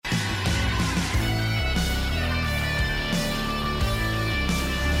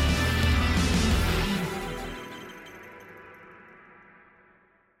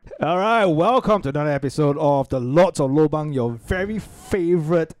All right, welcome to another episode of the Lots of Lobang, your very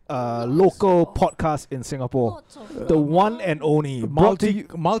favorite local podcast in Singapore. The one and only.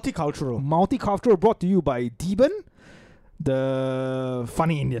 Multicultural. Multicultural, brought to you by Deben, the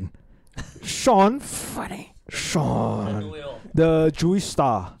funny Indian. Sean, the Jewish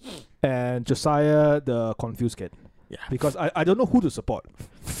star. And Josiah, the confused kid. Yeah. Because I don't know who to support.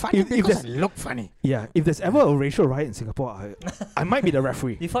 Funny because it look funny. Yeah, if there's ever a racial riot in Singapore, I might be the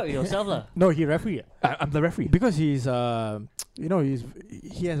referee. You fight with yourself lah. No, he referee. I'm the referee. Because he has a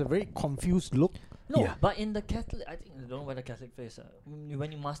very confused look. No, Yeah. but in the Catholic, I think I don't know where the Catholic face.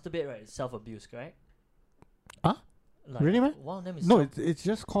 When you masturbate, right, it's self-abuse, correct? Huh? Like, Really, man? One of them is No, it's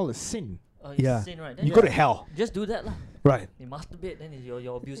just called a sin. it's Yeah. sin, right? Then You go to hell. just do that lah. Right. You masturbate, then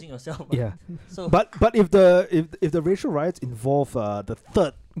you're abusing yourself. Yeah. So But if the racial riots involve the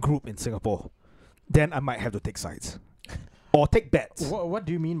third group in Singapore, then I might have to take sides. Or take bets. What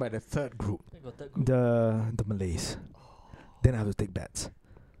do you mean by the third group? you got that group. The Malays. Then I have to take bets.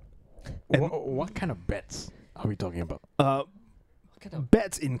 And- What kind of bets are we talking about? What kind of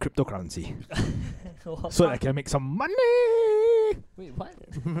Bets in cryptocurrency. what? So that I can make some money. Wait, what?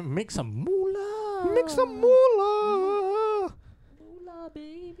 Make some moolah. Make some moolah. Moolah,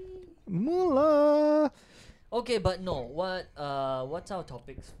 baby. Moolah. Okay, but no. What's our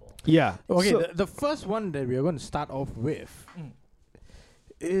topics for? Yeah. Okay, so- the first one that we are going to start off with Mm.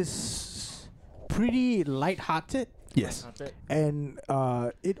 is pretty light-hearted, yes. That's it. and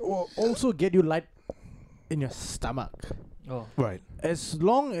it will also get you light in your stomach. Oh, Right. As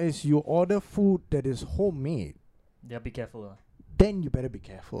long as you order food that is homemade, yeah. Be careful lah. then you better be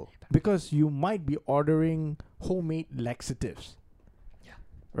careful because you might be ordering homemade laxatives. Yeah.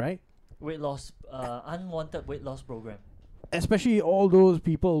 Right? Weight loss, unwanted weight loss program. Especially all those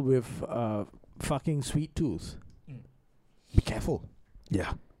people with fucking sweet tooth. Mm. Be careful.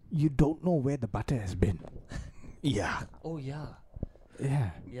 Yeah. You don't know where the butter has been. Yeah. Oh yeah.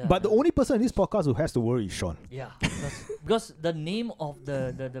 Yeah. Yeah. But the only person in this podcast who has to worry is Sean. Yeah, because the name of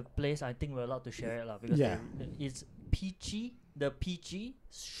the place, I think we're allowed to share it lah. Because Yeah. it's Peachy, the Peachy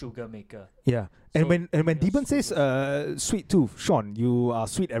Sugar Maker. Yeah. And So when you're Deben says sweet tooth, Sean, you are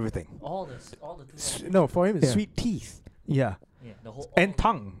sweet everything. All the two. No, for him it's Yeah. sweet teeth. Yeah. Yeah, the whole And all-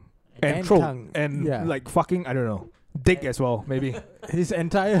 tongue. And, And throat. tongue. And Yeah. like fucking, I don't know. Dick And- as well, maybe. His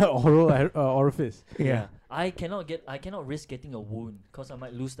entire oral orifice. Yeah. I cannot risk getting a wound because I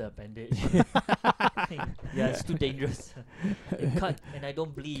might lose the appendage. Yeah, it's too dangerous. It cut and I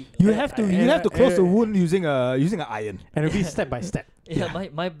don't bleed. You I- have to I- you have to close the uh, wound using an iron. And it'll be step by step. Yeah,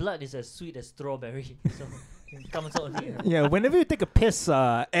 my blood is as sweet as strawberry. So it comes out. Yeah, whenever you take a piss,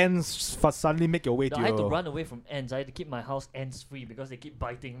 ants suddenly make your way No, to I had to your... run away from ants. I had to keep my house ants free because they keep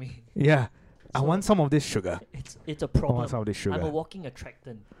biting me. Yeah. I So want some of this sugar. It's a I problem. want some of this I'm a sugar. walking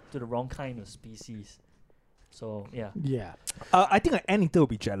attractant to the wrong kind of species. So yeah. Yeah. I think an ant eater will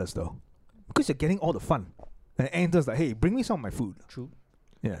be jealous though. Because you're getting all the fun. And an ant eater's like, hey, bring me some of my food. True.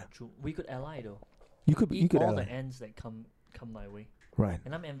 Yeah. True. We could ally though. You could Eat all ally. the ants that come my way. Right.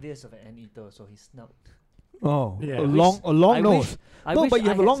 And I'm envious of an ant eater, so he's snubbed. Oh. Yeah. A I long I nose. wish- I No, wish but you I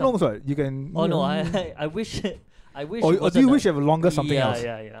have a had long some- nose, right? You can Oh you no, know, I wish I wish. or it do wasn't you a- wish you have a longer something yeah, else?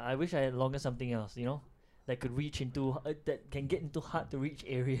 Yeah. I wish I had longer something else, you know? That could reach into that can get into hard to reach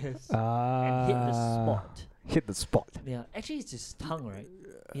areas and hit the spot. Hit the spot. Yeah, actually it's his tongue, right?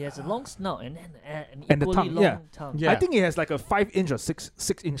 He has a long snout and then an And the equally tongue, long yeah. tongue. Yeah. I think it has like a 5-inch or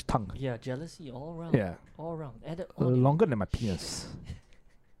 6-inch tongue. Yeah, jealousy all around. Yeah. All around. Added on. Longer than my penis.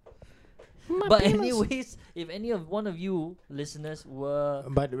 But anyways, if any of one of you listeners were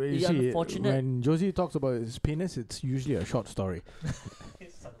But you The see, unfortunate- when Josie talks about his penis, it's usually a short story.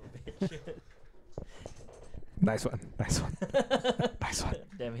 Son of a bitch. Nice one. Nice one. Nice one.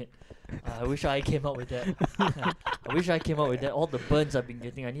 Damn it. I wish I came up with that. I wish I came up with that. All the burns I've been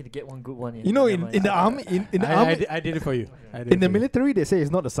getting, I need to get one good one in. You know, Never mind. in the army, in the army, I did it for you. Okay. I did in it the for you. military, they say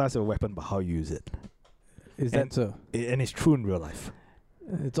it's not the size of a weapon, but how you use it. Is and- that so? And it's true in real life.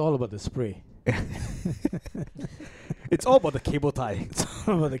 It's all about the spray. It's all about the cable tie. It's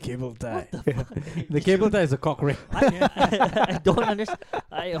all about the cable tie. What the fuck? The cable tie is a cock ring. I don't understand.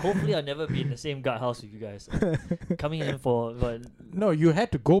 Hopefully I'll never be in the same guardhouse with you guys. Coming in for, but No, you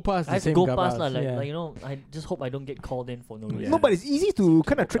had to go past I the have to same go guard past house. like, Yeah. like you know. I just hope I don't get called in for no Yeah. reason. No, but it's easy to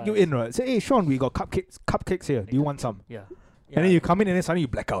kind of trick you in, right? Say, hey, Sean, we got cupcakes here. Do you want some? Yeah. And then you come in and then suddenly you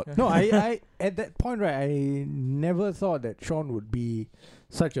black out. No, I at that point, right, I never thought that Sean would be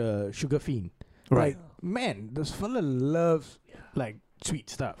such a sugar fiend. Right. Like, man, this fella loves like sweet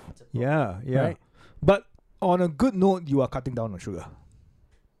stuff. It's a problem. Yeah, yeah. Right? But on a good note, you are cutting down on sugar.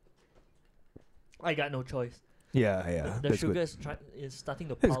 I got no choice. Yeah, yeah. The that's sugar good. is starting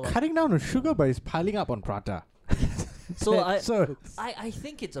to It's pile up. cutting down on sugar, but it's piling up on prata. So I I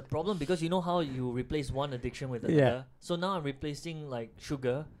think it's a problem because you know how you replace one addiction with another. Yeah. So now I'm replacing like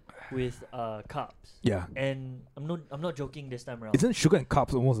sugar with carbs, Yeah. and I'm not joking this time around. Isn't sugar and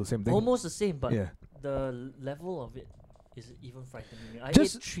carbs almost the same thing? Almost the same, but Yeah. the level of it is even frightening me. I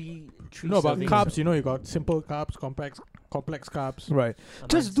Just- ate three no, but servings carbs. You know, you got simple carbs, complex carbs. Right. a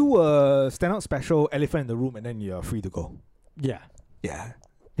Just month. do a stand-up special, elephant in the room, and then you're free to go. Yeah. Yeah.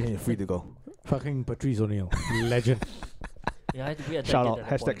 Then you're free to go. Fucking Patrice O'Neill, legend. Yeah, I had to be a Shout decade out. at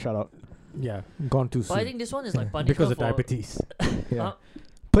that Hashtag point. shout out. Yeah, gone too But I soon think this one is like Yeah. punishment because of for diabetes. Yeah. Huh?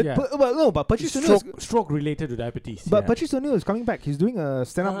 But, Yeah. but no, but Patrice O'Neill is, Stroke related to diabetes. but yeah. Patrice O'Neill is coming back. He's doing a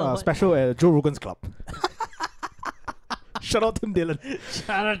stand-up what? special at Joe Rogan's club. Shout out Tim Dillon.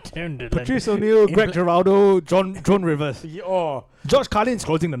 Shout out to him, Patrice O'Neill, In Greg the- Giraldo, John Rivers. Oh, George Carlin's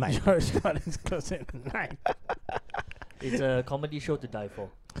closing the night. George Carlin's closing the night. it's a comedy show to die for.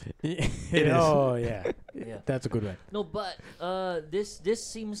 is. Oh yeah, Yeah. that's a good one. No, but this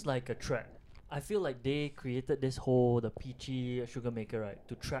seems like a trap. I feel like they created this whole the peachy sugar maker, right,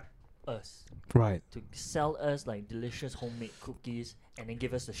 to trap us, Right. to sell us like delicious homemade cookies and then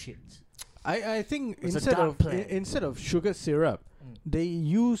give us the shits. I think It's a instead dark of plan. instead of sugar syrup, Mm. they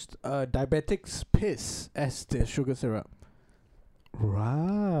used diabetics piss as their sugar syrup.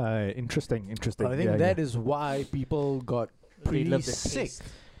 Right. Interesting. I think that is why people got They pretty love the sick. taste.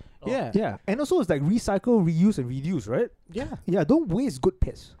 Oh. Yeah, Yeah. And also it's like recycle, reuse, and reduce, right? yeah. Yeah. Don't waste good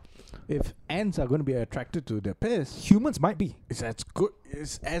piss. If ants are going to be attracted to the piss, Humans might be. it's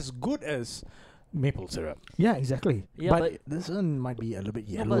as good as maple syrup. Yeah. Exactly. Yeah, but, but this one might be a little bit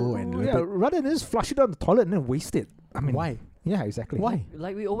No, yellow but- and a Yeah. little Rather than just flush it down the toilet and then waste it. I bit. mean, Why? Yeah. Exactly. Why?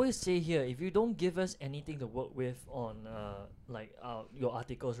 like we always say here, if you don't give us anything to work with on your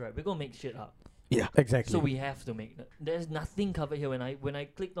articles, right, we're gonna make shit up. Yeah. Exactly. So we have to make. There's nothing covered here. When I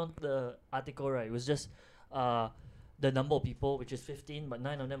clicked on the article, right, it was just the number of people, which is 15, but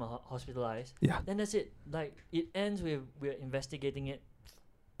 9 of them are hospitalized. Yeah. Then that's it. Like it ends with we're investigating it.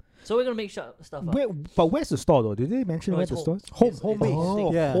 So we're gonna make stuff up. But where's the store though? Did they mention No, where it's the home. store is? Home- It's home-based.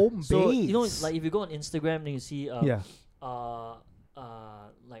 Oh, Yeah. home So base. you know, like if you go on Instagram, then you see yeah.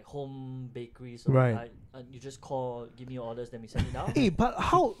 like home bakeries. Or Right. like, you just call, give me your orders, then we send it out. Hey, but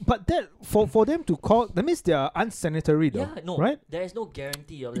how? But that for them to call, that means they are unsanitary though. Yeah, no, Right? there is no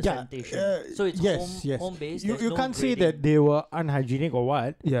guarantee of the Yeah, sanitation. So it's home based. You can't say that they were unhygienic or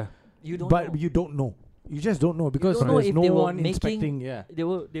what, Yeah. You don't but know. you don't know. You just don't know because don't know there's if no they were one making- inspecting. Yeah. They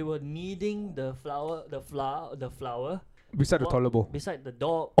were kneading the flour Beside the What? toilet bowl. beside the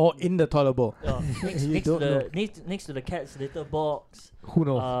dog. Or in the toilet bowl. Next, You next to don't know. the next to the cat's litter box. Who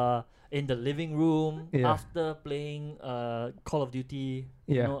knows? In the living room Yeah. after playing Call of Duty.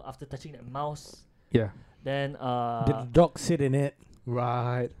 Yeah. You know, after touching that mouse. Yeah. Then Did the dog sit in it?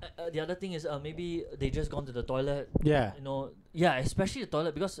 Right. the other thing is maybe they just gone to the toilet. Yeah. You know, yeah, especially the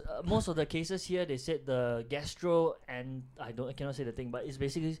toilet because most of the cases here they said the gastro and I cannot say the thing, but it's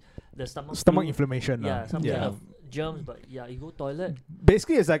basically the stomach Stomach flu. inflammation. Yeah, some yeah. kind of germs, but yeah, you go toilet.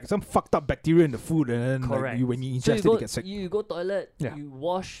 Basically, it's like some fucked up bacteria in the food, and then like, Correct. when you So ingest you it, go, you get sick. you go toilet, Yeah. you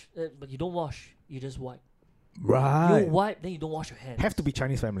wash, but you don't wash. You just wipe. Right. You wipe, then you don't wash your hands. Have to be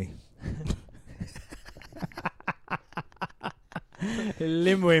Chinese family.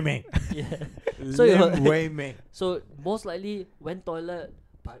 Lim Wei Ming. Yeah. So you- Lim Wei Ming. So most likely went toilet,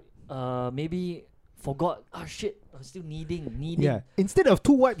 but maybe forgot. Ah shit, I'm still kneading. Yeah. Instead of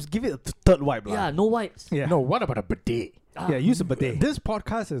 2 wipes, give it a third wipe. lah. Yeah, no wipes. Yeah. No, what about a bidet? Yeah, use a bidet. This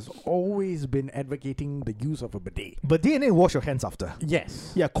podcast has always been advocating the use of a bidet. Bidet and then wash your hands after.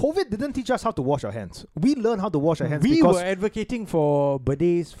 Yes. Yeah, COVID didn't teach us how to wash our hands. We learned how to wash our hands We because were advocating for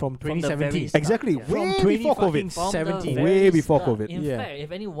bidets from From the 2017. very start, exactly yeah. way From before 20 COVID. From the 17. very Way before start. COVID. In Yeah. fact,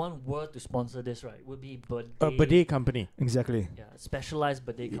 if anyone were to sponsor this, right, would be bidet. A bidet company. Exactly. Yeah, specialized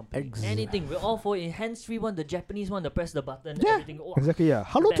bidet company. Ex- Anything. We're all for it. Hands-free one, the Japanese one, the press the button, Yeah. everything. Oh, Exactly. Yeah.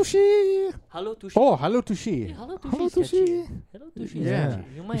 Hello, Best. Tushi. hello Tushi. Oh, hello Hey, Tushi. hello Tushi. Hello, is catchy. Tushi. Hello Tushi. Yeah. Is catchy.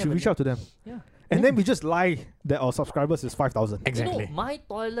 You We might should have reach a out to them. Yeah. And then we just lie that our subscribers is 5,000. Exactly. You know, my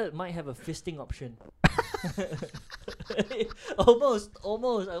toilet might have a fisting option. almost.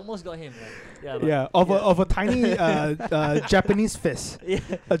 I almost got him. Right? Yeah. But Yeah, of a tiny Japanese fist, yeah.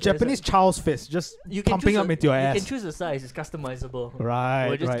 a Japanese child's fist, just You can pumping choose up into your You ass. can choose the size. It's customizable. Right,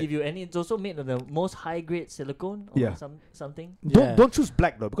 We'll just right. give you any. It's also made of the most high grade silicone or Yeah. something. Yeah. Don't choose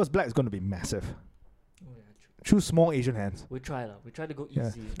black though, because black is going to be massive. Oh, yeah, true. Choose small Asian hands. We try lah. We try to go Yeah.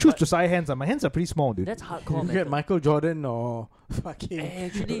 easy. Choose But Josiah hands. My hands are pretty small, dude. that's hardcore. You get method. Michael Jordan or fucking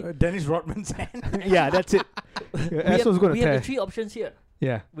Actually, Dennis Rodman's hand. Yeah, that's it. Yeah, we Astros going we to have tear. the 3 options here.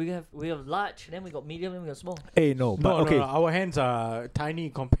 Yeah. We have large, then we got medium, then we got small. Hey, no, but No, okay. no, our hands are tiny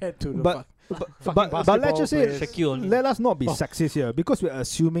compared to the But- fucking But let's just say, basketball Shaquille O'Neal. let us not be Oh. sexist here because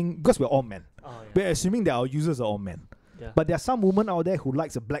we're all men. Oh, yeah. We're assuming that our users are all men. Yeah. But there are some women out there who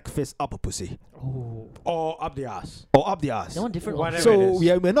likes a black fist up a pussy Oh. or up the ass. or up the ass. They want different Whatever options. it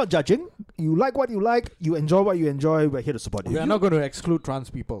So is. we're not judging. You like what you like. You enjoy what you enjoy. We're here to support you. We are not going to exclude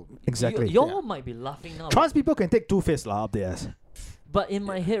trans people. Exactly. You all might be laughing now. Trans people can take 2 fists up the ass. But in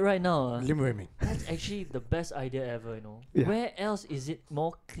my head right now, Lim Wei Ming. that's actually the best idea ever, you know. Yeah. Where else is it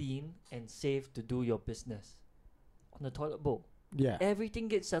more clean and safe to do your business? On the toilet bowl. Yeah. Everything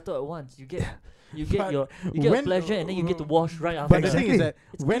gets settled at once. You get But your when- pleasure and then you get to wash right after. But the thing Exactly. is that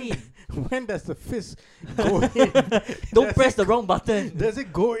It's when clean. when does the fist go in? Don't Does press it- the wrong button. Does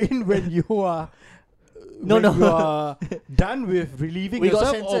it go in when you are No, when no. you are done with relieving We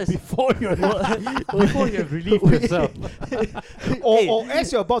got yourself, or sensors. before you're before you have relieved yourself? Or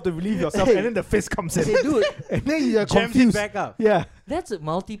as you're about to relieve yourself and then the fist comes in. Hey, dude, And then you're Jams it confused. back up. Yeah. that's a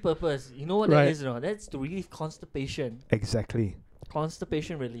multi-purpose. You know what Right. that is, you know? That's to relieve constipation. Exactly.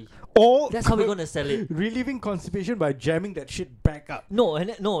 Constipation relief. Or That's how we're gonna sell it. Relieving constipation by jamming that shit back up. No,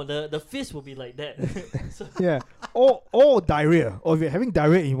 and no, the fist will be like that. So, yeah. Or diarrhea. Or if you're having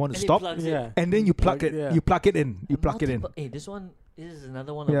diarrhea and you want to and it stop, plugs it. Yeah. and then you plug Plug it. it, yeah. You plug it in. You plug it in. Hey, this is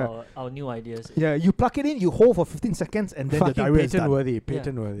another one Yeah. of our new ideas. Yeah, you plug it in, you hold for 15 seconds, and then the Fucking diarrhea is patent done. worthy. Yeah.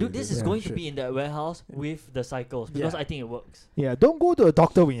 Patent worthy. Dude, this is Yeah. going to Shit. be in that warehouse with the cycles because Yeah. I think it works. Yeah, don't go to a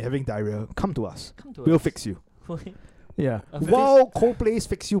doctor when you're having diarrhea. Come to us. Come to We'll us. fix you. Yeah. A fist- While Coldplay's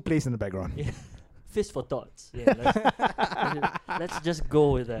Fix You plays in the background. Yeah. Fist for thoughts. Yeah, let's just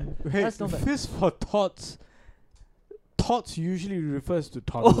go with that. Hey, That's not bad. fist for thoughts. Thoughts usually refers to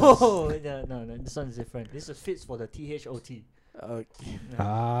toddlers. Oh, yeah, no, this one is different. This is fits for the THOT. Uh, Yeah.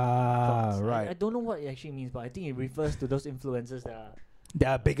 Ah, Thoughts. right. I don't know what it actually means, but I think it refers to those influencers that are. They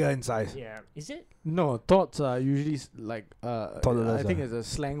are bigger in size. Yeah. Is it? no, thoughts are usually Toddlers, I think it's a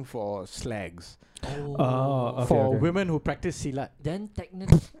slang for slags. Oh, okay, for okay. women who practice silat. Then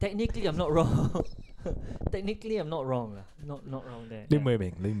technically, I'm not wrong. Technically, I'm not wrong. Not wrong there. Lim Yeah.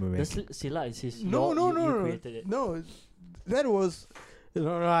 Wei Ming. The Sila is his. No, you created it. no. That was,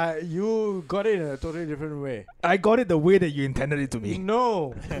 you got it in a totally different way. I got it the way that you intended it to be.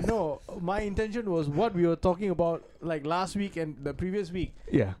 No. My intention was what we were talking about like last week and the previous week,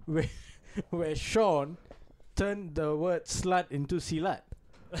 Yeah. where Sean turned the word slut into silat.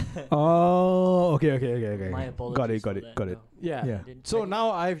 Oh, okay. My apologies. Got it, for that, got it. no. Yeah. Yeah. I didn't- So I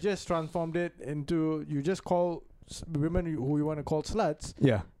now I've just transformed it into, you just call women who you want to call sluts,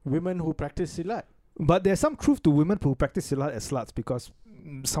 Yeah. women who practice silat. But there's some truth to women who practice silat as sluts because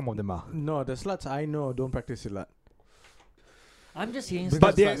some of them are. No, the sluts I know don't practice silat. I'm just hearing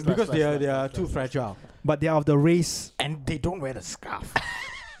But sluts, they- sluts, Because sluts, they are sluts, too sluts. fragile. But they are of the race. And they don't wear the scarf.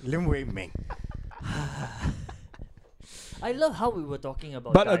 Lim Wei Ming. I love how we were talking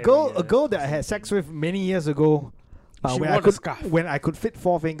about. But a diarrhea girl or that I had something. sex with many years ago, She when wore the scarf. when I could fit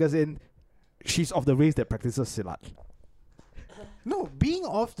 4 fingers in, she's of the race that practices silat. No, being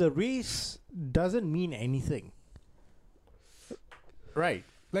of the race doesn't mean anything. Right.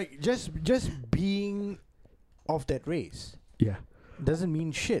 Like just being of that race Yeah. doesn't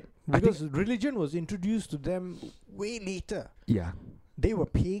mean shit. I think- Because religion was introduced to them way later. Yeah. They were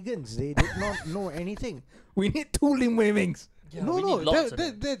pagans. They did not know anything. We need 2 Lim Wei Mings. Yeah, no, we no, need lots of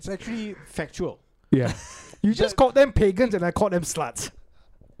them. that's actually factual. Yeah. You just called them pagans and I called them sluts.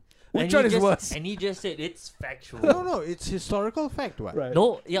 And Which he one is just- worse? And he just said it's factual. No, it's historical fact. What? Right.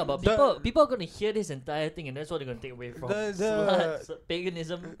 No, yeah, but The- people are gonna hear this entire thing, and that's what they're gonna take away from The- sluts,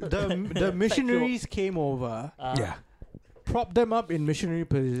 paganism. The missionaries came over, Yeah. propped them up in missionary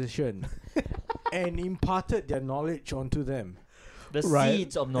position, and imparted their knowledge onto them. the Right.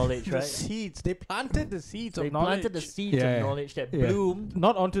 seeds of knowledge, The right? seeds. They planted the seeds They of knowledge. planted the seeds Yeah, of yeah. knowledge that Yeah. bloomed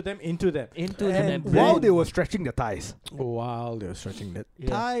Not onto them, into them. into them And and While bloomed. they were stretching their thighs. While they were stretching the Yeah.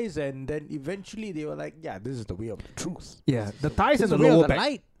 ties, and then eventually they were like, "Yeah, this is the way of the truth. Yeah. The thighs This and is the way of lower the back.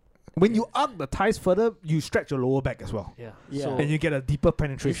 light." When you arc the thighs further, you stretch your lower back as well. Yeah. Yeah. So And you get a deeper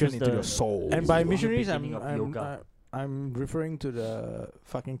penetration was into the- your soul. And by the missionaries, beginning of yoga. I'm referring to the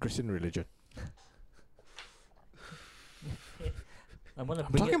fucking Christian religion. I'm gonna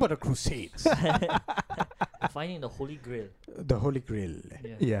I'm bring talking it, about the Crusades, finding the Holy Grail. the Holy Grail.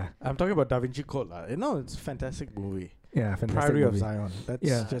 Yeah. Yeah. I'm talking about Da Vinci Code, lah. You know, it's a fantastic movie. Yeah. Fantastic Priory of movie. Zion. Let's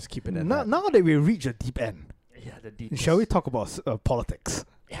Yeah. just keep it at Now, that. now that we reach a deep end, Yeah, the deep. shall we talk about politics?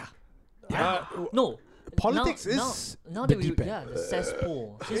 No. Politics now, is now the that we deep end. yeah the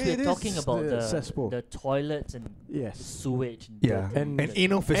cesspool. Since It we're talking is about the the cesspool. the toilets and Yes. sewage. And Yeah. dirt And- And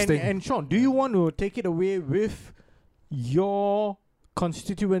anal fisting. And Sean, do you want to take it away with your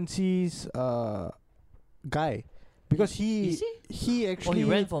constituency's guy, because Is he? he Oh, actually he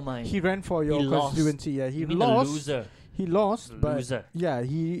ran for mine. he ran for your He lost. constituency. Yeah, he You mean the lost. loser. He lost, but Loser. yeah,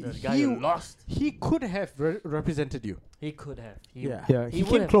 he The guy who lost. he could have represented you. He could have. Yeah. Yeah, He he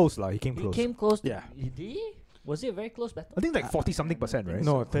would came have- close, lah. He came He close. came close. Yeah. Did he? Was it a very close battle? I think like 40-something%, right?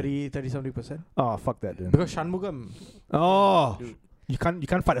 No, 30-something%. Oh, fuck that then. Because Shanmugam Oh, Dude, you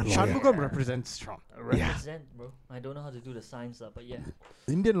can't fight a lawyer. Shanmugam represents Sean. represent, bro. I don't know how to do the signs, but yeah.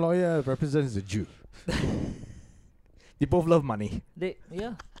 Indian lawyer represents the Jew. They both love money.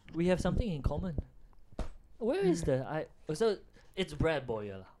 We have something in common. Where is so it's Brad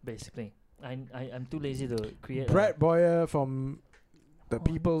Boyer lah, basically. I'm too lazy to create. Brad Boyer from the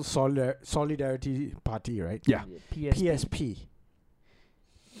People's Solidarity Party, right? Yeah. PSP.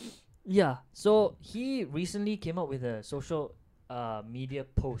 Yeah. So he recently came up with a social media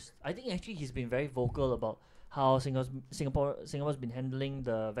post. I think actually he's been very vocal about how Singapore's been handling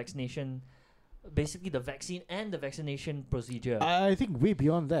the vaccination, basically the vaccine and the vaccination procedure. I think way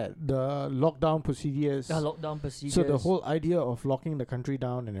beyond that, the lockdown procedures. Lockdown procedures. So the whole idea of locking the country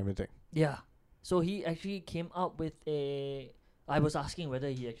down and everything. Yeah. So he actually came up with a. I was asking whether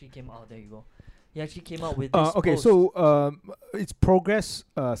he actually came out. There you go. He actually came out with this. Okay, post. so it's Progress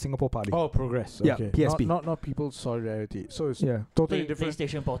Singapore Party. Oh, Progress. Yeah, Okay. PSP. Not People's Solidarity. So it's Yeah. totally different.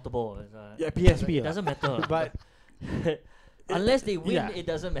 PlayStation Portable. Yeah, It PSP. doesn't matter. But unless they win, yeah. it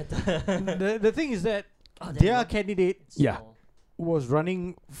doesn't matter. the thing is that Oh, there you their go. candidate Yeah. So, was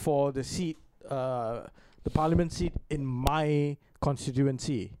running for the seat, the parliament seat in my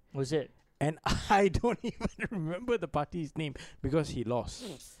constituency. was it? And I don't even remember the party's name because he lost.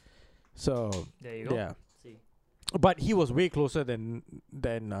 So There you go. yeah, See. but he was way closer than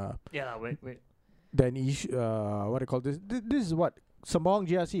Yeah. Wait. Ish. What do you call this? This is what Sembawang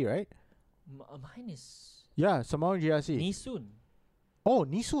GRC, right? Mine is Yeah, Sembawang GRC. Nisun. Oh,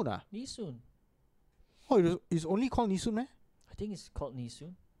 Nisun ah. Nisun. Oh, it's only called Nisun, eh? I think it's called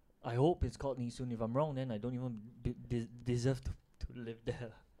Nisun. I hope it's called Nisun. If I'm wrong, then I don't even deserve to live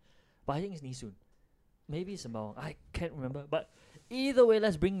there. But I think it's Nisun. Maybe it's Sembawang. I can't remember. But either way,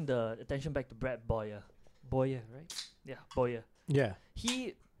 let's bring the attention back to Brad Boyer. Boyer, right? Yeah, Boyer. Yeah.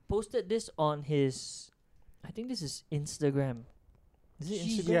 He posted this on his, I think this is Instagram. Is it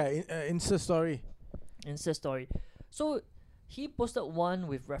Instagram? Yeah, Insta story. Insta story. So he posted one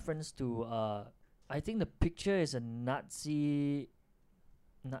with reference to I think the picture is a Nazi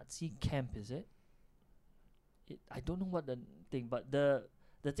camp, is it? I don't know what the thing, but the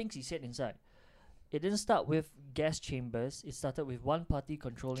things he said inside. It didn't start with gas chambers. It started with one party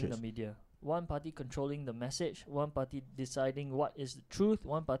controlling the media, one party controlling the message, one party deciding what is the truth,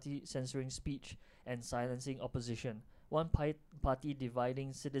 one party censoring speech and silencing opposition, one party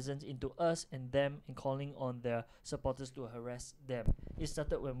dividing citizens into us and them and calling on their supporters to harass them. It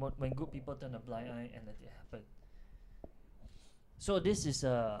started when good people turn a blind eye and let it happen. So this is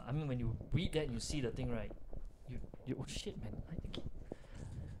I mean, when you read that and you see the thing, right? You oh shit, man.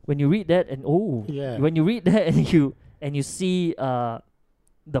 When you read that and when you read that and you see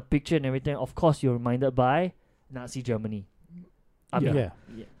the picture and everything, of course you're reminded by Nazi Germany. I mean, Yeah.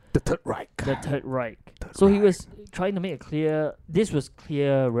 The Third Reich. the Third Reich. Third So he Reich. was trying to make it clear. This was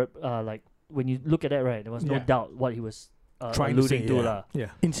clear. Like when you look at that, right? There was no Yeah. doubt what he was Trying to alluding say, to, yeah. lah. Yeah.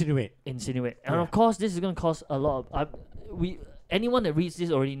 Insinuate. Insinuate, and Yeah. of course this is going to cause a lot of. Anyone that reads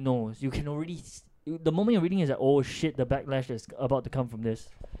this already knows. You can already the moment you're reading is like, oh shit, the backlash is about to come from this.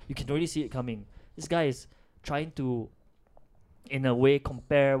 You can already see it coming. This guy is trying to, in a way,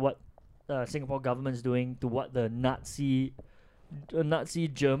 compare what Singapore government is doing to what the Nazi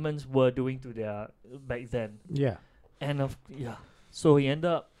Germans were doing to their back then. Yeah. And so he ended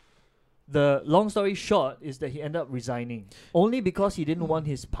up. The long story short is that he ended up resigning only because he didn't want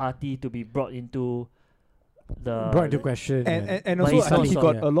his party to be brought into Brought into question. And But also, he's I think he not-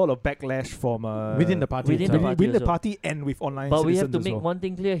 got yeah. a lot of backlash from within the party. within the itself. party within the also. party and with online. But we have to citizens make as well. one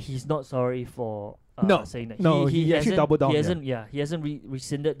thing clear: he's not sorry for No, saying that. no, he actually hasn't- doubled down, He yeah. hasn't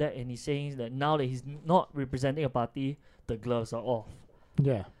rescinded that, and he's saying that now that he's not representing a party, the gloves are off.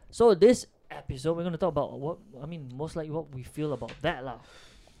 Yeah. So this episode, we're gonna talk about most likely what we feel about that, lah.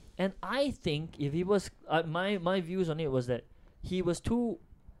 And I think if he was, my views on it was that he was too.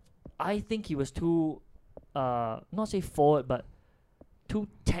 I think he was too, not say forward, but too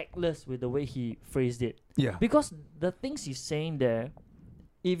tactless with the way he phrased it. Yeah. Because the things he's saying there,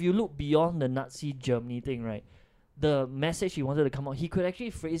 if you look beyond the Nazi Germany thing, right, the message he wanted to come out, he could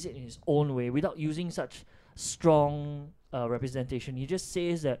actually phrase it in his own way without using such strong representation. He just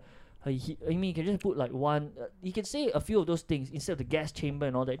says that I mean, you can just put like one. You can say a few of those things instead of the gas chamber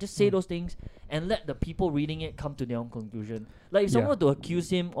and all that. Just say those things and let the people reading it come to their own conclusion. Like if someone were to accuse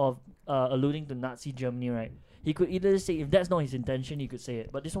him of alluding to Nazi Germany, right? He could either say, if that's not his intention, he could say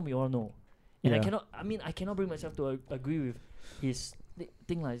it. But this one we all know, and I cannot bring myself to agree with his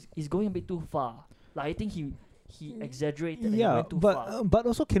thing. Like he's going a bit too far. Like I think he exaggerated. And he went too far. But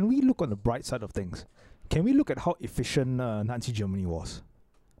also, can we look on the bright side of things? Can we look at how efficient Nazi Germany was?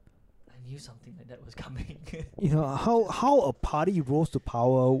 I knew something like that was coming. You know how a party rose to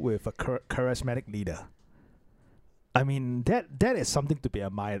power with a charismatic leader. I mean that is something to be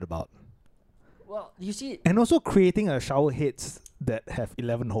admired about. Well, you see, And also creating a shower heads that have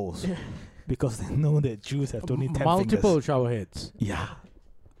 11 holes, because they know that Jews have only 10 multiple fingers. shower heads. Yeah.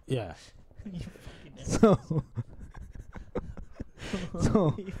 Yeah. you fucking So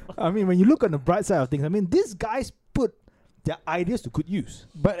So, I mean, when you look on the bright side of things, I mean, these guys put their ideas to good use.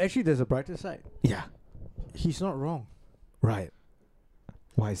 But actually, there's a brighter side. Yeah. He's not wrong. Right.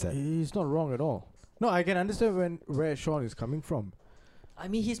 Why is that? He's not wrong at all. No, I can understand where Sean is coming from. I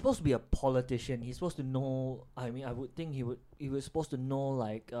mean, he's supposed to be a politician. He's supposed to know. I mean, I would think he was supposed to know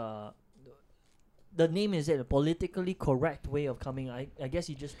like the name is a politically correct way of coming. I guess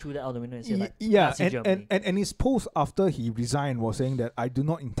he just threw that out the window and said like Yeah, Nazi Germany. and his post after he resigned was saying that I do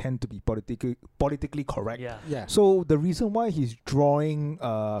not intend to be politically correct. Yeah. Yeah. So the reason why he's drawing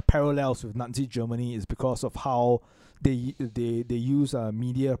parallels with Nazi Germany is because of how they use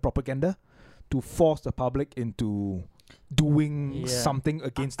media propaganda to force the public into doing something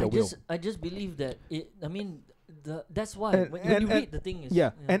against their will. I just believe that it. I mean, that's why And- when and- you read the thing is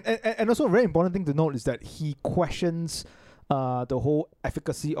And also a very important thing to note is that he questions the whole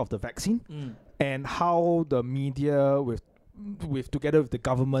efficacy of the vaccine and how the media with together with the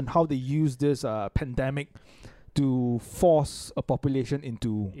government, how they use this pandemic to force a population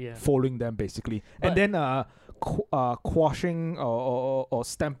into following them basically, and then quashing or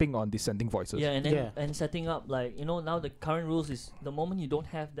stamping on dissenting voices. Yeah, and then and setting up like now the current rules is the moment you don't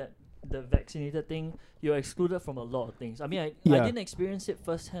have the vaccinated thing, you're excluded from a lot of things. I mean, I didn't experience it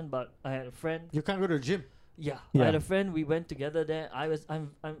firsthand, but I had a friend. You can't go to the gym. Yeah, I had a friend. We went together there.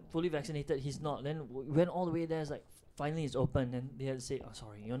 I'm fully vaccinated. He's not. Then we went all the way there. It's like finally it's open, and they had to say, "Oh,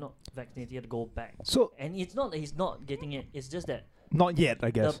 sorry, you're not vaccinated. You have to go back." So and it's not that he's not getting it. It's just that not yet, I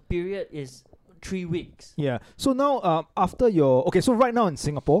guess. the period is 3 weeks. Yeah. So now, after so right now in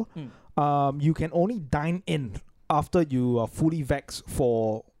Singapore, you can only dine in after you are fully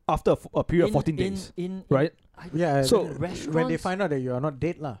vaxxed after a period of 14 days. Right? Yeah. So when they find out that you are not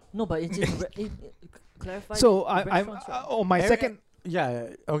dead, lah. No, but it's clarified. So I'm on my second.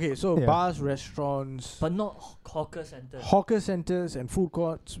 Yeah. Okay. So bars, restaurants, but not hawker centers. Hawker centers and food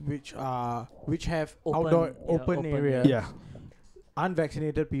courts, which have open area. Yeah.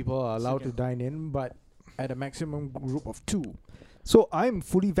 Unvaccinated people are allowed to dine in, but at a maximum group of 2. So I'm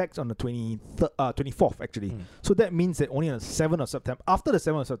fully vaxxed on the 24th actually. So that means that only on the 7th of September, after the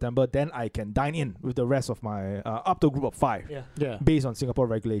 7th of September, then I can dine in with the rest of my up to a group of 5. Yeah. Based on Singapore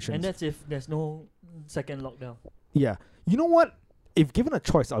regulations. And that's if there's no second lockdown. Yeah. You know what? If given a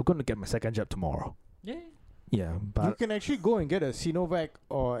choice, I'm going to get my second jab tomorrow. Yeah. Yeah, You but can actually go and get a Sinovac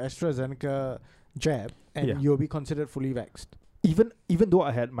or AstraZeneca jab, and you'll be considered fully vaxxed. even though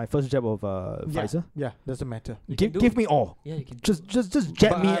I had my first jab of Pfizer, doesn't matter. give me all. Yeah, you can. Just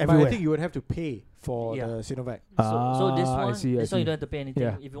jab me everywhere. But I think you would have to pay for the Sinovac. So this one, I see. you don't have to pay anything.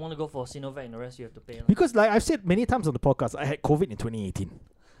 Yeah. If you want to go for Sinovac and the rest, you have to pay. Because like I've said many times on the podcast, I had COVID in 2018.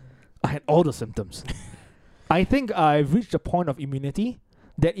 I had all the symptoms. I think I've reached a point of immunity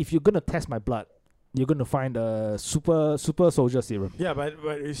that if you're gonna test my blood, you're gonna find a super soldier serum. Yeah, but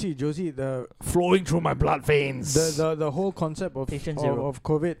you see, Josie, the flowing through my blood veins. The whole concept of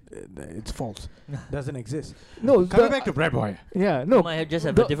COVID, it's false. Doesn't exist. No, coming back to Brad Boy. Yeah, no. You might just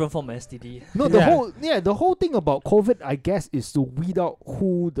have a different form of STD. No, the whole thing about COVID, I guess, is to weed out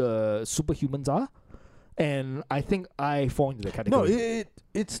who the superhumans are. And I think I fall into the category. No,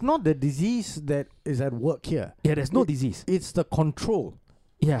 it's not the disease that is at work here. Yeah, there's no disease. It's the control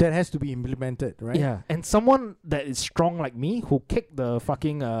that has to be implemented, right? Yeah, and someone that is strong like me who kicked the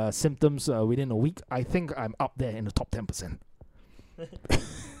fucking symptoms within a week, I think I'm up there in the top 10%.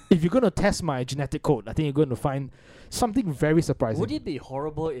 If you're going to test my genetic code, I think you're going to find something very surprising. Would it be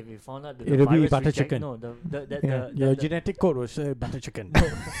horrible if we found out that It'll the be virus butter chicken. No, your genetic code was butter chicken.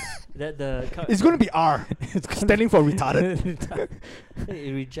 It's going to be R. It's standing for retarded.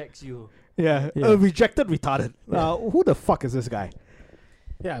 It rejects you. Yeah. Rejected retarded. Who the fuck is this guy?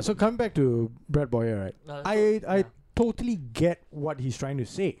 Yeah, so coming back to Brad Boyer, right? I totally get what he's trying to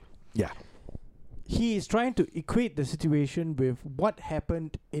say. Yeah. he is trying to equate the situation with what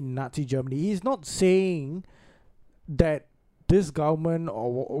happened in Nazi Germany. He's not saying that this government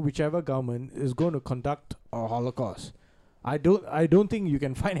or whichever government is going to conduct a Holocaust. I don't think you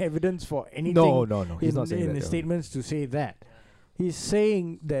can find evidence for anything. No. He's not saying in that. his statements to say that. He's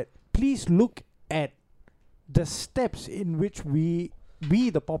saying that please look at the steps in which we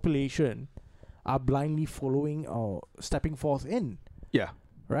the population are blindly following or stepping forth in. Yeah.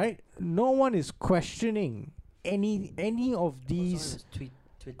 Right? No one is questioning any of these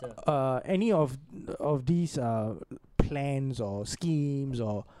Twitter. any of these plans or schemes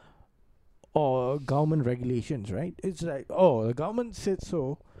or government regulations, right? It's like, oh, the government said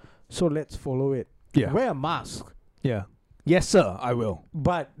so let's follow it. Yeah. Wear a mask. Yeah. Yes, sir, I will.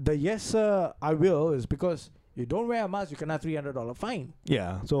 But the yes sir I will is because you don't wear a mask, you can have $300 fine.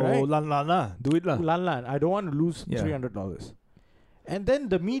 Yeah. So Right? lan lah. Do it lah. Lan, I don't want to lose Yeah. $300. And then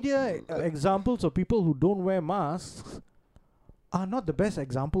the media examples of people who don't wear masks are not the best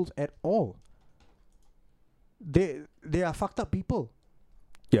examples at all. They are fucked up people.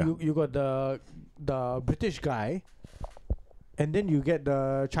 Yeah. You got the British guy, and then you get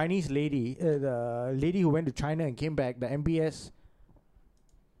the Chinese lady, the lady who went to China and came back, the MBS.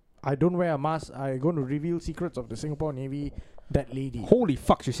 I don't wear a mask. I'm going to reveal secrets of the Singapore Navy. That lady. Holy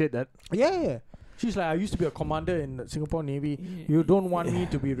fuck, she said that. Yeah. She's like, I used to be a commander in the Singapore Navy. You don't want me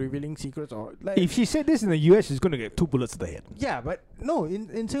to be revealing secrets or like. If she said this in the US, she's going to get 2 bullets to the head. Yeah, but no,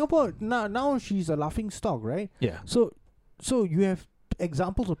 in Singapore now she's a laughing stock, right? Yeah. So you have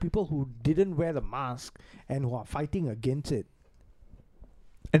examples of people who didn't wear the mask and who are fighting against it.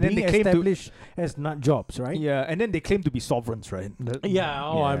 And then being they claim to established as nut jobs, right? Yeah, and then they claim to be sovereigns, right?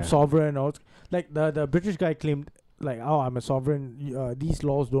 I'm sovereign. Or like the British guy claimed, like, oh, I'm a sovereign. These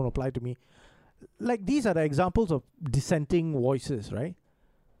laws don't apply to me. Like, these are the examples of dissenting voices, right?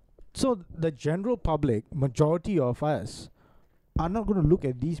 So the general public, majority of us, are not going to look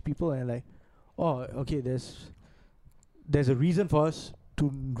at these people and like, oh, okay, there's a reason for us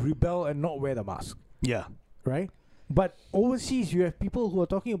to rebel and not wear the mask, Yeah. right? But overseas, you have people who are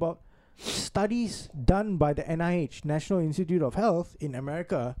talking about studies done by the NIH, National Institute of Health in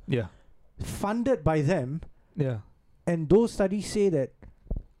America, Yeah. funded by them, Yeah. and those studies say that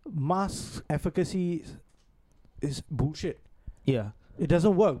mask efficacy is bullshit. Yeah. It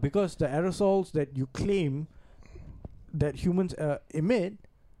doesn't work because the aerosols that you claim that humans emit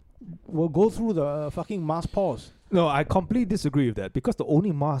will go through the fucking mask pores. No, I completely disagree with that because the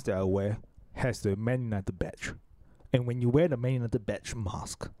only mask that I wear has the Man United badge. And when you wear the Man United badge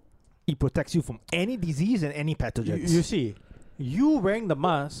mask, it protects you from any disease and any pathogens. You see, you wearing the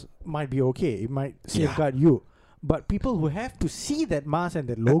mask might be okay. It might safeguard you. But people who have to see that mask and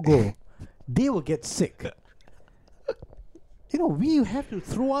that logo, they will get sick. You know, we have to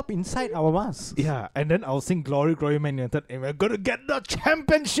throw up inside our masks. Yeah, and then I'll sing Glory, Glory, Man United, and we're going to get the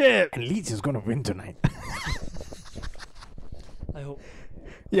championship. And Leeds is going to win tonight. I hope.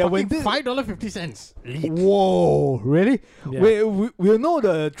 Yeah, Fucking when this, $5.50. whoa, really? Yeah. We'll know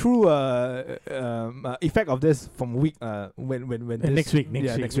the true effect of this from week when this, Next week.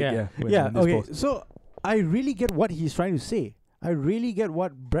 Next week. Yeah. when this Okay. post. So I really get what he's trying to say. I really get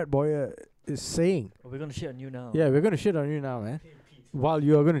what Brett Boyer is saying. We're gonna shit on you now. Yeah, we're gonna shit on you now, man. While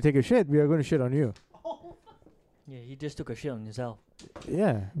you are gonna take a shit, we are gonna shit on you. Yeah, he just took a shit on himself.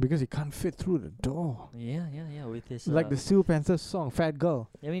 Yeah, because he can't fit through the door. Yeah. With his Like the Steel Panthers song, Fat Girl.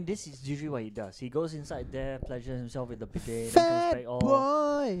 I mean, this is usually what he does. He goes inside there, pleasures himself with the bidet, then comes Fat back. Oh,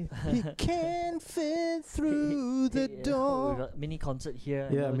 boy, he can't fit through the we door. got mini concert here.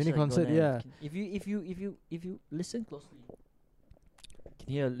 Yeah, and mini it's like concert, going there. yeah. If you listen closely, you can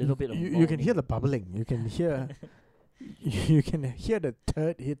hear a little bit of. You can hear the bubbling. You can hear. You can hear the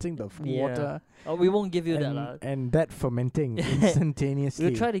turd hitting the water. Oh, we won't give you that lah. and that fermenting instantaneously.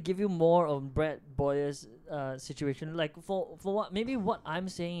 We'll try to give you more of Brett Boyer's situation. Like for what I'm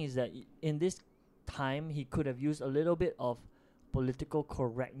saying is that in this time he could have used a little bit of political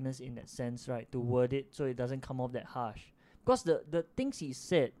correctness in that sense, right, to word it so it doesn't come off that harsh. Because the things he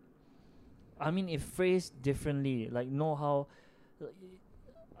said, I mean, if phrased differently, like know how.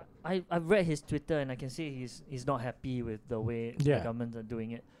 I've read his Twitter and I can see he's not happy with the way the governments are doing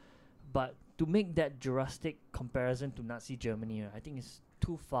it. But to make that drastic comparison to Nazi Germany, I think it's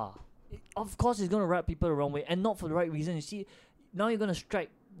too far. Of course, it's going to rub people the wrong way, and not for the right reason. You see, now you're going to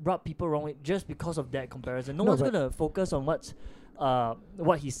rub people the wrong way just because of that comparison. No one's going to focus on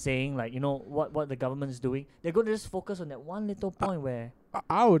what he's saying, like, you know, what the government is doing. They're going to just focus on that one little point where...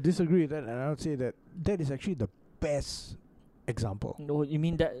 I would disagree with that, and I would say that is actually the best example. No, you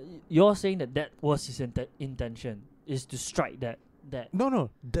mean that you're saying that was his intention, is to strike that that. No.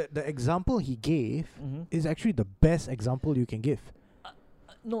 The example he gave Mhm. is actually the best example you can give.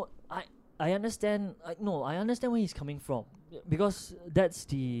 No, I understand. I understand where he's coming from, because that's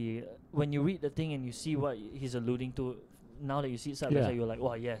the when you read the thing and you see what he's alluding to. Now that you see it side by Yeah. side, you're like,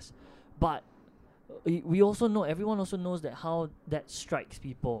 "Oh yes," but we also know, everyone also knows that how that strikes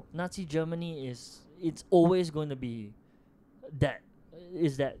people. Nazi Germany it's always going to be that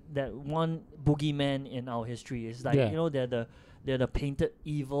one boogeyman in our history. It's like, Yeah. you know, they're the painted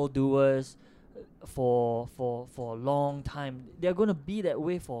evildoers for a long time. They're going to be that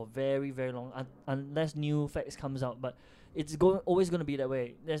way for very, very long, unless new facts comes out. But it's always going to be that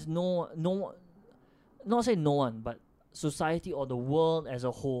way. There's not say no one, but society or the world as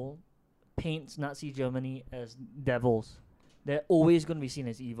a whole paints Nazi Germany as devils. They're always going to be seen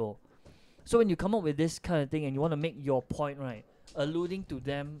as evil. So when you come up with this kind of thing and you want to make your point, right, alluding to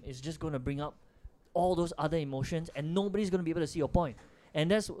them is just going to bring up all those other emotions, and nobody's going to be able to see your point. And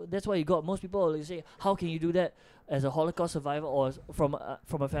that's why you got most people will say, how can you do that as a Holocaust survivor or from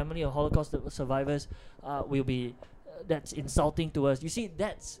a family of Holocaust survivors? Will be that's insulting to us. You see,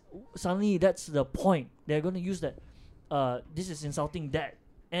 that's the point. They're going to use that. This is insulting that,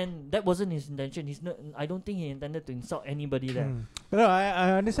 and that wasn't his intention. I don't think he intended to insult anybody there. No,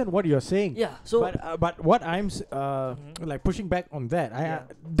 I understand what you're saying. Yeah. So, but what I'm like pushing back on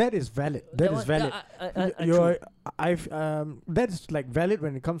that, that is valid. That is valid. True. That's like valid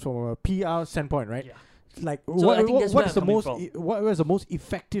when it comes from a PR standpoint, right? Yeah. Like So I think that's where what's I'm the coming most what is the most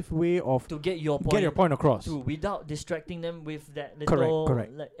effective way of to get your point across? without distracting them with that little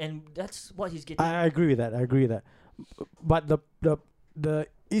Correct. And that's what he's getting. I agree with that. But the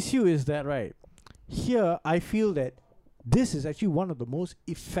issue is that, right, here I feel that this is actually one of the most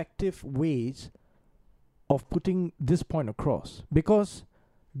effective ways of putting this point across, because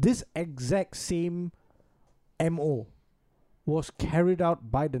this exact same MO was carried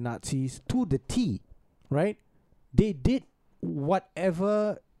out by the Nazis to the T, right? They did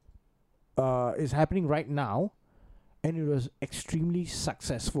whatever is happening right now, and it was extremely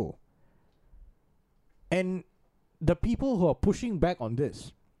successful. And the people who are pushing back on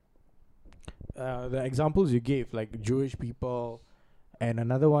this, the examples you gave, like Jewish people, and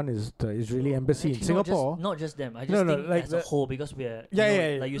another one is the Israeli embassy in Actually, Singapore. Not just them. I just think like as a whole, because we're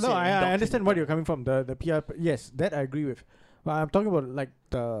like you no, said, I understand where you're coming from. The PR, yes, that I agree with. But I'm talking about like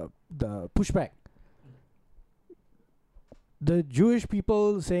the pushback. The Jewish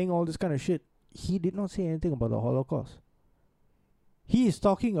people saying all this kind of shit. He did not say anything about the Holocaust. He is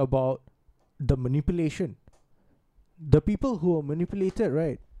talking about the manipulation. The people who are manipulated,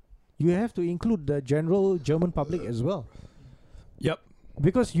 right? You have to include the general German public as well. Yep.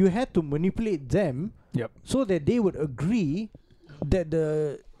 Because you had to manipulate them. Yep. So that they would agree that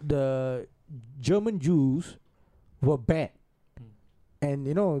the German Jews were bad. And,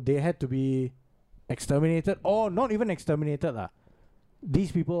 you know, they had to be exterminated, or not even exterminated.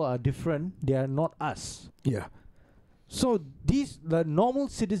 These people are different. They are not us. Yeah. So the normal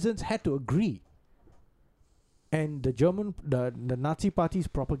citizens had to agree. And the Nazi Party's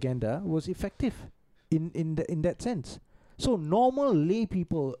propaganda was effective in that sense. So normal lay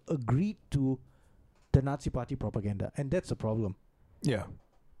people agreed to the Nazi Party propaganda, and that's the problem. Yeah.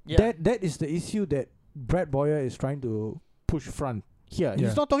 That is the issue that Brett Boyer is trying to push front here. Yeah.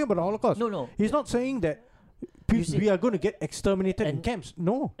 He's not talking about the Holocaust. No. He's not saying that we are going to get exterminated in camps.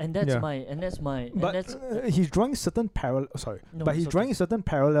 No. And that's Yeah. my But that's he's drawing certain drawing certain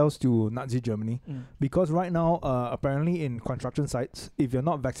parallels to Nazi Germany, because right now, apparently in construction sites, if you're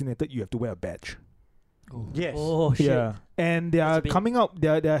not vaccinated, you have to wear a badge. Yes. Oh shit. Yeah, and they That's are a bit- coming up. They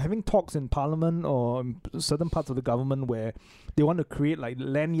are having talks in Parliament or certain parts of the government where they want to create like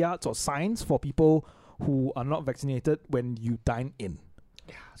lanyards or signs for people who are not vaccinated when you dine in.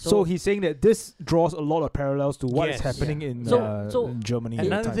 So he's saying that this draws a lot of parallels to what is Yes. happening Yeah. in So Germany. at the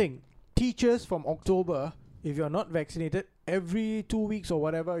Another time. thing, teachers from October, if you're not vaccinated, every 2 weeks or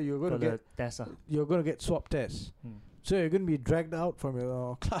whatever, you're going to get swab tests. So you're going to be dragged out from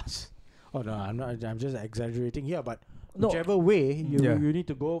your class. Oh no, I'm just exaggerating here, but whichever way you need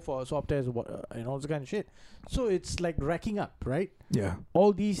to go for a swab test and all this kind of shit. So it's like racking up, right? Yeah.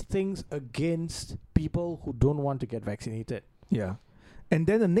 All these things against people who don't want to get vaccinated. Yeah. And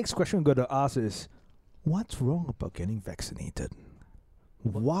then the next question we're going to ask is, what's wrong about getting vaccinated?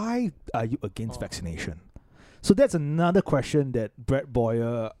 Why are you against vaccination? So that's another question that Brett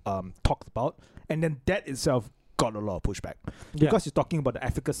Boyer talked about. And then that itself got a lot of pushback. Because he's talking about the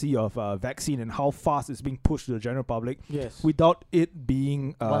efficacy of vaccine and how fast it's being pushed to the general public without it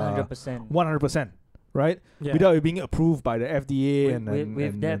being 100%. 100%. Right? Yeah. Without it being approved by the FDA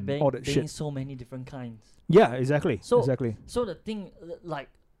With that and all that being shit. so many different kinds. Yeah, exactly. So- exactly. So the thing, like,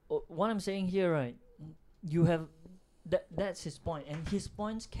 what I'm saying here, right? You have that's his point, and his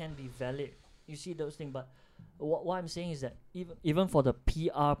points can be valid. You see those things, but what I'm saying is that even for the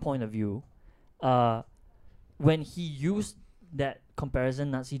PR point of view, when he used that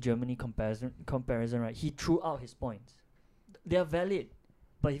comparison, Nazi Germany comparison, right? He threw out his points. They are valid,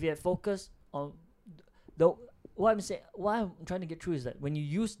 but if you had focused on what I'm trying to get through is that when you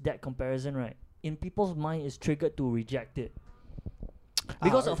use that comparison, right, in people's mind is triggered to reject it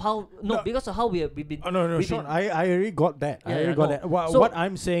because of how because of how we've been. Oh, no, we've Sean, been- I already got that. Yeah, I already yeah, got no. that. What, So- what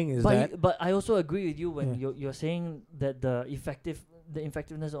I'm saying is that but I also agree with you when Yeah. you're saying that the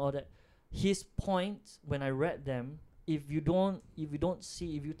effectiveness and all that. His points, when I read them, if you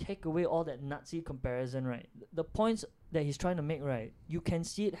take away all that Nazi comparison, right, the points that he's trying to make, right, you can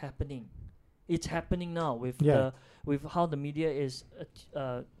see it happening. It's happening now with with how the media is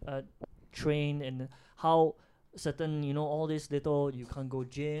trained, and how certain, all this little, you can't go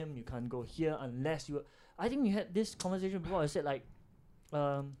gym, you can't go here unless you. I think we had this conversation before. I said like,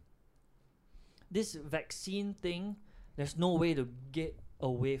 this vaccine thing, there's no way to get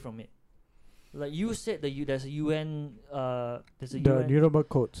away from it. Like you said, there's a UN, there's a the UN, Nuremberg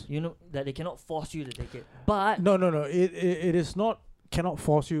codes. that they cannot force you to take it. But No. It is not cannot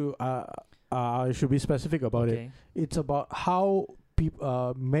force you. I should be specific about it. okay. It's about how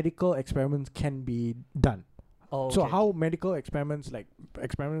medical experiments can be done. Oh, So okay. how medical experiments, like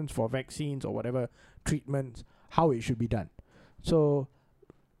experiments for vaccines or whatever treatments, how it should be done. So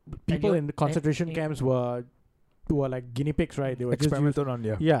people you're- in the concentration and- camps were like guinea pigs, right? They were just used. Experimented on,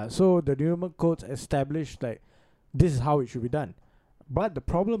 yeah. Yeah, so the Nuremberg codes established like this is how it should be done. But the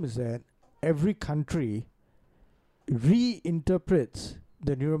problem is that every country reinterprets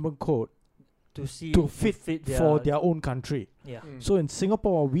the Nuremberg code to see to fit for their their own country. yeah. So in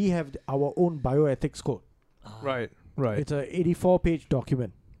Singapore, we have our own bioethics code. Right. It's a 84-page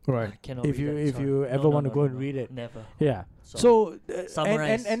document. Right. I cannot If read you that, if sorry. you No, ever no, want to no, go no, and no. read it, Never. yeah. Sorry. So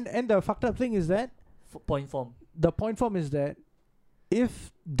Summarize. and the fucked up thing is that Point form. the point form is that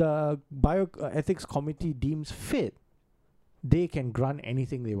if the bioethics committee deems fit, they can grant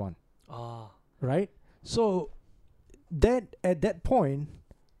anything they want, right? So that at that point,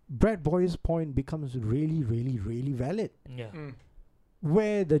 Brad Boyer's point becomes really, really, really valid, Yeah.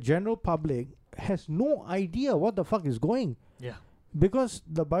 where the general public has no idea what the fuck is going. Yeah. Because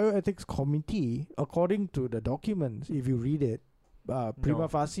the bioethics committee, according to the documents, if you read it, prima No.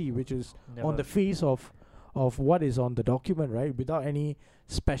 facie, which is Never. on the face of what is on the document, right? Without any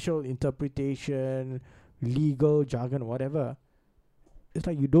special interpretation, legal jargon, whatever. It's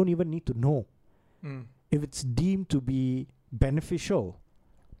like you don't even need to know. If it's deemed to be beneficial,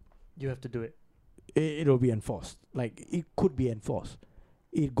 You have to do it. it'll be enforced. Like it could be enforced.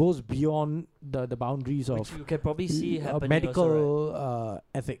 It goes beyond the boundaries Which of you can probably see happening medical also, right?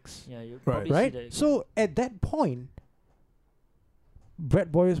 ethics. Yeah, you Right. probably see Right? that. So at that point,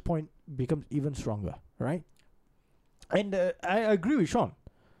 Brett Boyer's point becomes even stronger, right? And I agree with Sean.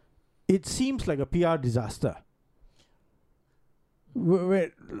 It seems like a PR disaster.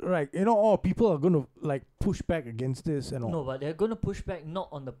 Where, like, people are going to like push back against this and all. No, but they're going to push back not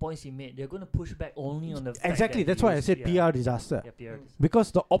on the points he made. They're going to push back only on the fact Exactly. that That's he why I was- said yeah. PR disaster. Yeah, PR.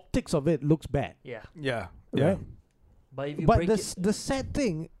 Because the optics of it looks bad, Yeah. Yeah. right? But if you But break the sad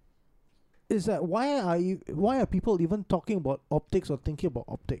thing is that why are people even talking about optics or thinking about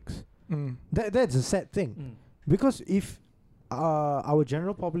optics? That's a sad thing. Because if our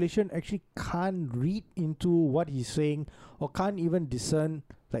general population actually can't read into what he's saying or can't even discern,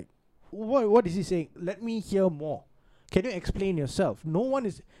 like, what is he saying? Let me hear more. Can you explain yourself? No one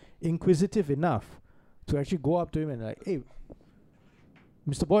is inquisitive enough to actually go up to him and like, hey,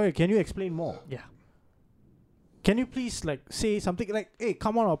 Mr. Boyer, can you explain more? Yeah. Can you please like say something like, hey,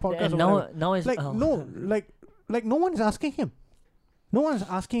 come on our podcast? And or now, whatever? now it's Like no, like no one is asking him. No one's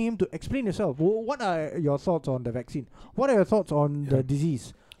asking him to explain yourself. What are your thoughts on the vaccine? What are your thoughts on the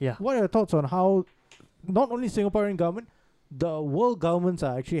disease? Yeah. What are your thoughts on how not only Singaporean government, the world governments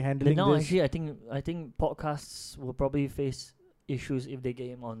are actually handling now this? actually I think podcasts will probably face issues if they get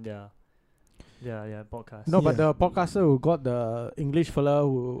him on their podcast. No, but Yeah. the podcaster who got the English fella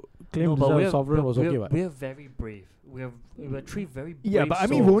who claimed No, but himself sovereign was okay. What? We're very brave. We're three very brave Yeah, but I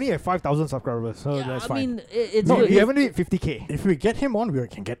mean, we souls. only have 5,000 subscribers, so Yeah, that's I fine. mean, it's No, good. you haven't hit 50K. If we get him on, we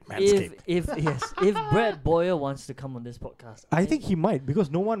can get Manscaped. if Brad Boyer wants to come on this podcast, I think he might, because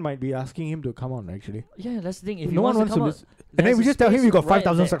no one might be asking him to come on actually. yeah, that's the thing. If he no one wants wants to to come on, listen. And then there's we a just tell him space we got right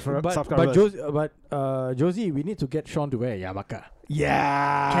 5,000 there. subscribers. Josie, we need to get Sean to wear a yarmulke.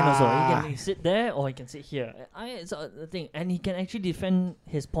 Yeah. Can also he can sit there or he can sit here. It's the thing, and he can actually defend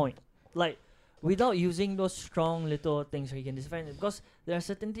his point. Like without using those strong little things he can defend it, because there are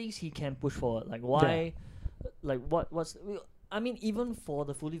certain things he can push forward, like why, like what's. I mean, even for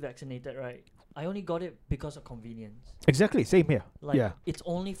the fully vaccinated, right? I only got it because of convenience. Exactly, same here. Like, yeah. it's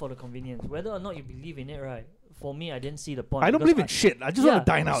only for the convenience. Whether or not you believe in it, right? For me, I didn't see the point. I don't because believe in shit. I just want to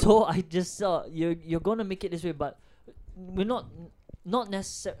dine out. So I just saw you're gonna make it this way, but we're not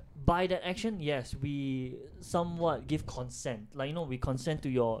necessarily by that action. Yes, we somewhat give consent. Like, you know, we consent to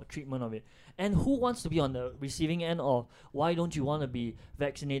your treatment of it. And who wants to be on the receiving end of why don't you want to be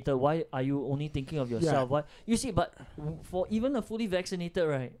vaccinated? Why are you only thinking of yourself? Why you see? But for even a fully vaccinated,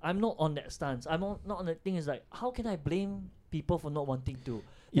 right? I'm not on that stance. I'm not on the thing. Is like, how can I blame people for not wanting to?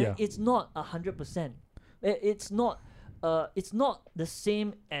 Yeah. It's not 100%. It's not the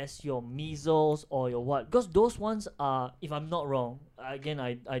same as your measles or your what, because those ones are, if I'm not wrong, again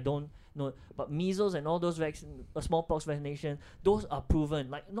I don't know, but measles and all those smallpox vaccination, those are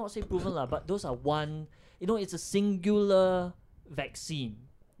proven, like not say proven lah, but those are one, you know, it's a singular vaccine,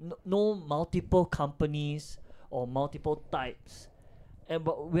 no multiple companies or multiple types.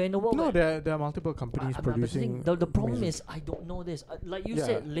 But we're in a world. No, there are multiple companies producing. The problem is I don't know this. Like you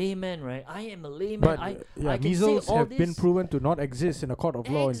said, layman, right? I am a layman. But I can measles say all have this. been proven to not exist in a court of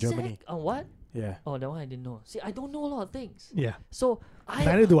law in Germany. What? Yeah. Oh, that one I didn't know. See, I don't know a lot of things. Yeah. So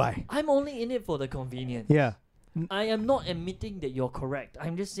Neither do I. I'm only in it for the convenience. Yeah. I am not admitting that you're correct.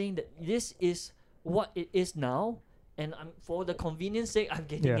 I'm just saying that this is what it is now, and for the convenience sake, I'm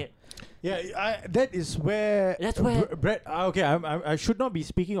getting it. Yeah, that is where. That's where Brett. Okay, I should not be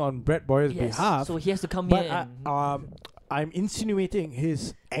speaking on Brett Boyer's behalf. So he has to come but here. I'm insinuating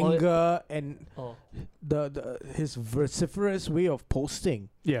his anger and the his vociferous way of posting.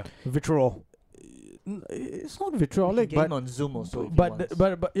 Yeah. Vitriol. It's not vitriolic, but but on Zoom also.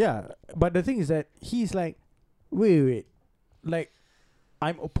 But yeah. But the thing is that he's like, wait, like,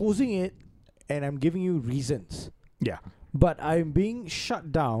 I'm opposing it, and I'm giving you reasons. Yeah. But I'm being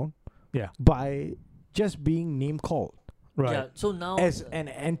shut down. Yeah. By just being name called. Right. Yeah. So now as an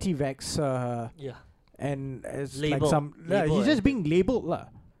anti-vax. Yeah. And as label. Like some, he's just being labeled lah.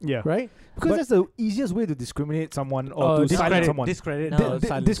 Yeah. Right. Because that's the easiest way to discriminate someone or to silence someone. Discredit.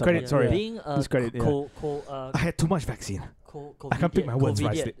 Discredit. Sorry. Being discredit. I had too much vaccine. I can't pick my words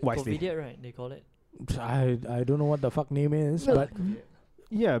wisely. Covidiot, right? They call it. I don't know what the fuck name is, but.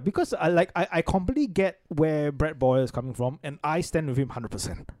 Yeah, because I completely get where Brett Boyer is coming from, and I stand with him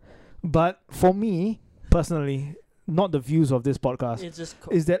 100%. But for me, personally, not the views of this podcast, it's just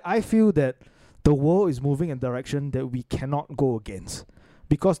is that I feel that the world is moving in a direction that we cannot go against.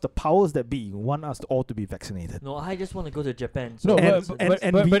 Because the powers that be want us all to be vaccinated. No, I just want to go to Japan. So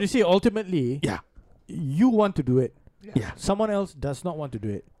but you see, ultimately, you want to do it. Yeah. Someone else does not want to do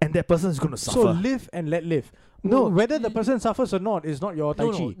it. And that person is going to suffer. So live and let live. No, whether the person suffers or not is not your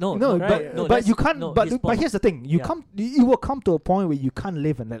tai chi. But you can't. But here's the thing: you will come to a point where you can't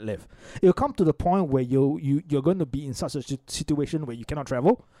live and let live. It will come to the point where you're going to be in such a situation where you cannot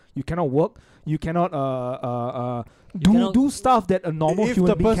travel, you cannot work, you cannot do stuff that a normal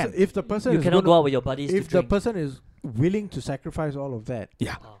human being can. If the person you cannot go out with your buddies. If the person is willing to sacrifice all of that,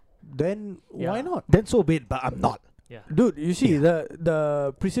 then why not? Then so be it. But I'm not. Yeah. Dude, you see,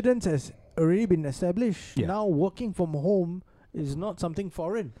 the precedence has already been established. Yeah. Now working from home is not something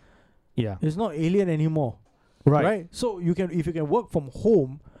foreign. Yeah. It's not alien anymore. Right? So if you can work from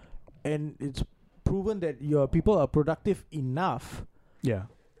home and it's proven that your people are productive enough. Yeah.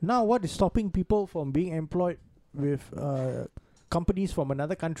 Now what is stopping people from being employed with companies from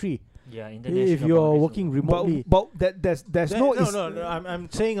another country? Yeah, international. If you're working remotely. But there's no.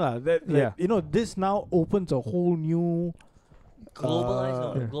 I'm saying that you know, this now opens a whole new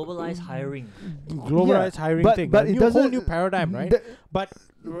globalized hiring. Globalized hiring thing. But it doesn't. Whole new paradigm, right? But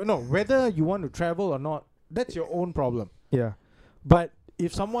no, whether you want to travel or not, that's your own problem. Yeah. But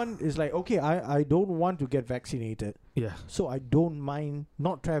if someone is like, okay, I don't want to get vaccinated, so I don't mind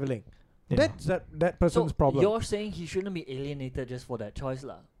not traveling. Yeah. That's that person's problem. You're saying he shouldn't be alienated just for that choice,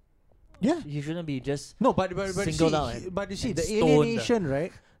 lah. Yeah. He shouldn't be just singled out. But you see, the alienation,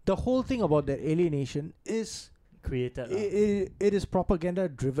 right? The whole thing about that alienation is created. It is propaganda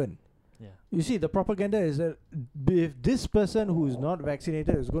driven. Yeah. You see, the propaganda is that if this person who is not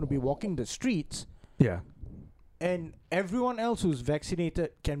vaccinated is going to be walking the streets, and everyone else who's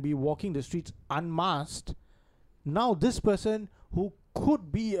vaccinated can be walking the streets unmasked, now this person who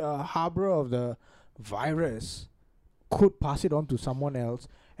could be a harborer of the virus could pass it on to someone else,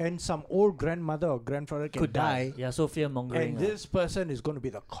 and some old grandmother or grandfather could die. Yeah, so fear mongering. And this person is going to be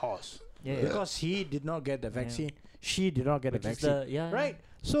the cause. Because he did not get the vaccine. She did not get the vaccine. Right?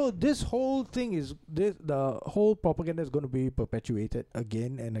 So this whole thing is the whole propaganda is going to be perpetuated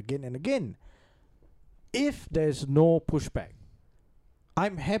again and again and again. if there's no pushback,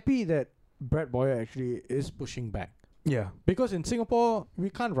 I'm happy that Brett Boyer actually is pushing back. Yeah. Because in Singapore, we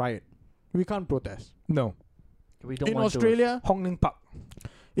can't riot. We can't protest. No. We don't In want Australia, Hong Lim Park.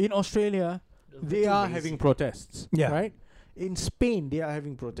 in Australia, they are having protests. Yeah. Right? In Spain, they are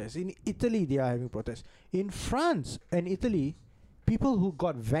having protests. In Italy, they are having protests. In France and Italy, people who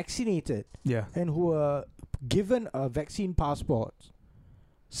got vaccinated Yeah. and who were given a vaccine passport,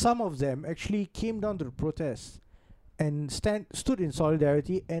 some of them actually came down to the protests and stood in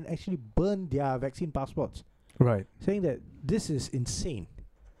solidarity and actually burned their vaccine passports, Right. saying that this is insane.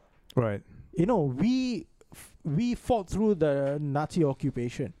 Right. You know, we fought through the Nazi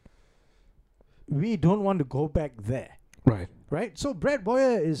occupation. We don't want to go back there, Right. right? So Brett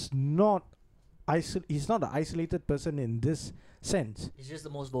Boyer is not he's not an isolated person in this sense. He's just the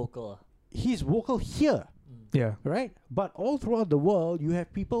most vocal. He's vocal here, Yeah. right? But all throughout the world, you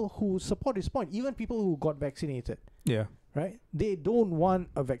have people who support his point, even people who got vaccinated, Yeah. right? They don't want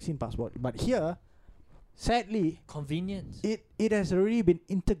a vaccine passport. But here, sadly, Convenience. it has already been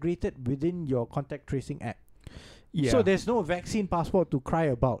integrated within your contact tracing app. Yeah. So there's no vaccine passport to cry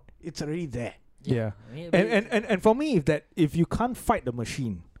about. It's already there. Yeah. I mean, And for me, if you can't fight the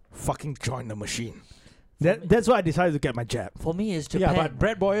machine, fucking join the machine. me- That's why I decided to get my jab. for me, it's Japan. Yeah, but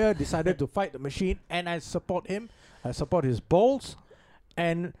Brett Boyer decided to fight the machine, and I support him. I support his balls,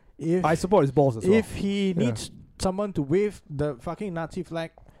 and if I support his balls as well. if he needs someone to wave the fucking Nazi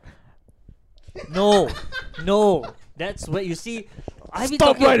flag, No, no. That's what you see. I've been Stop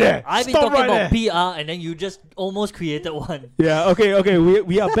talking right there. I've been Stop talking right about PR, and then you just almost created one. Yeah. Okay.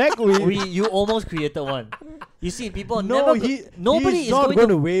 We are back. You almost created one. You see, people are no, never. Nobody he's is not going going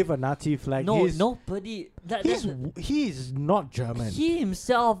to. to wave a Nazi flag. No, he's, nobody. That's he's not German. he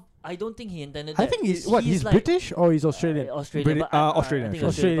himself. I don't think he intended that. I think he's what? He's like, British or he's Australian? Australian. Briti- but I Australian, think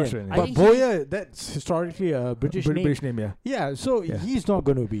Australian. Australian. Australian. I But think he- Boyer, that's historically a British name. British name. Yeah. Yeah, so Yeah. he's not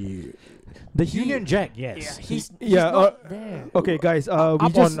going to be the Union Jack. Yes, he's Yeah, not there. Okay, guys. We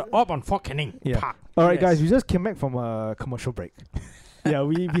up just. on Fort Canning. Yeah. Park. All right, Yes. guys. We just came back from a commercial break. Yeah,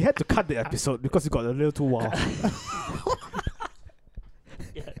 we had to cut the episode because it got a little too wild.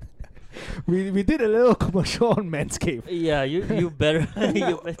 Yeah. We did a little commercial on Manscaped. Yeah, you better.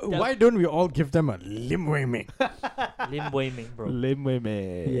 you better Why don't we all give them a lim wei Lim Wei Ming, bro. Lim Wei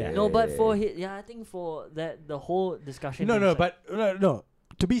Mei. Yeah. No, but for I think for that the whole discussion. No, is no, like- but no.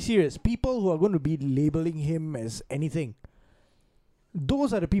 To be serious, people who are going to be labeling him as anything,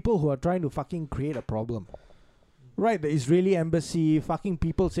 those are the people who are trying to fucking create a problem. Right, the Israeli embassy, fucking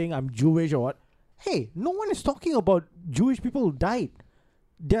people saying I'm Jewish or what. Hey, no one is talking about Jewish people who died.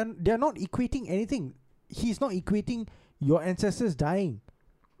 They're not equating anything. He's not equating your ancestors dying.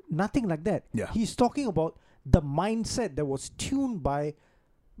 Nothing like that. Yeah. He's talking about the mindset that was tuned by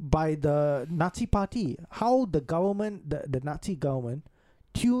the Nazi party. How the government, the Nazi government,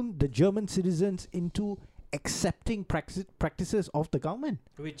 tuned the German citizens into accepting practices of the government,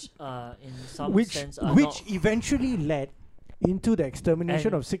 which in some which sense are which not, eventually led into the extermination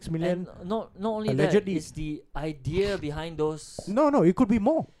And- of 6 million. and not only allegedly- that, it's the idea behind those. No, it could be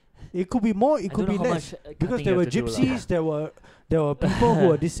more. It could be more. It I could don't be know how less. much Because cutting there you were have to do lah. gypsies, there were people who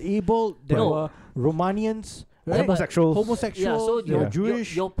were disabled, there No. were Romanians, right? Homosexuals. homosexual, Yeah, so there were Yeah.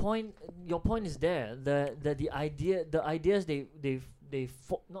 Jewish. Your point is there. The ideas they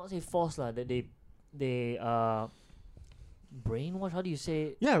not say force lah, that they brainwash. How do you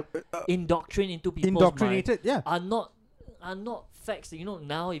say? yeah, Indoctrinate into people's mind indoctrinated. Yeah, are not facts. You know,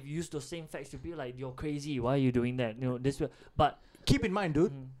 now if you use those same facts, you'll be like, you're crazy. Why are you doing that? You know, this will. But keep in mind,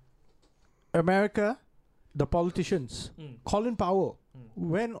 dude, mm, America, the politicians, mm, Colin Powell mm.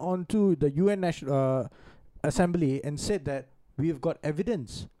 went on to the UN National Assembly and said that we've got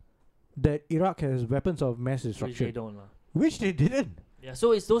evidence that Iraq has weapons of mass which they destruction, don't lah. which they didn't. Yeah,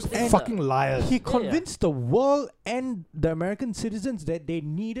 so it's those things. Fucking liars. He yeah. convinced the world and the American citizens that they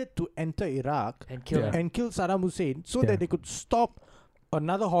needed to enter Iraq and kill Yeah. them. and kill Saddam Hussein so Yeah. that they could stop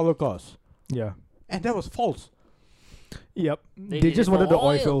another Holocaust. Yeah. And that was false. Yep. They They did just it wanted for the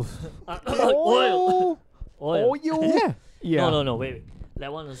oil. oil. Oil. Oil. Yeah. Yeah. No. Wait.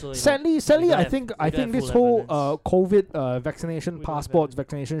 That one also. Sadly, we don't I have- think we don't have this full whole evidence. COVID vaccination We don't have passports, evidence.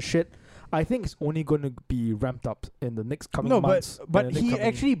 vaccination shit, I think it's only going to be ramped up in the next coming No, months. but in the he next coming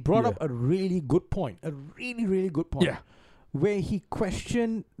actually brought year. up a really good point. A really, really good point. Yeah. Where he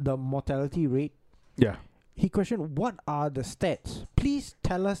questioned the mortality rate. Yeah. He questioned, what are the stats? Please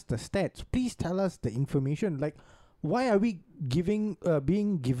tell us the stats. Please tell us the information. Like, why are we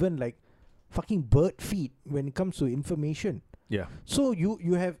being given like fucking bird feed when it comes to information? Yeah. So you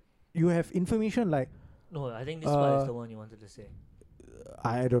have information like, No, I think this one is the one you wanted to say.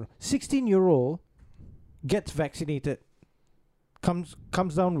 I don't know, 16-year-old gets vaccinated, comes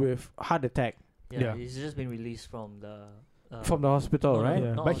down with heart attack Yeah. He's just been released from the from the hospital, no, no, right? no,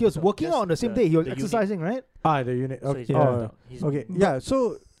 Yeah. not But he was hospital, working just out on the same the- day. He was the unit. exercising, right? The unit. So Okay. he's Yeah. knocked out. He's Okay. Yeah.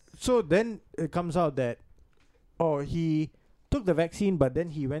 So then it comes out that he took the vaccine, but then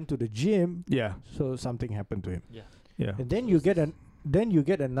he went to the gym, Yeah. so something happened to him. Yeah, Yeah. And then So you it's get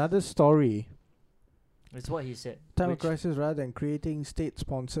just- another story. it's what he said. Time of which- crisis, rather than creating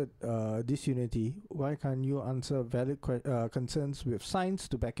state-sponsored disunity, why can't you answer valid concerns with science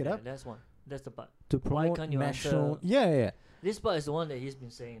to back it yeah, up? that's one. That's the part. To Why promote can't you national... answer- Yeah. This part is the one that he's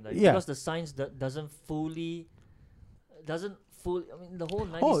been saying, like Yeah. because the science doesn't fully. I mean, the whole Oh.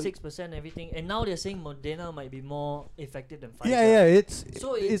 96% everything, and now they're saying Moderna might be more effective than Pfizer. Yeah, it's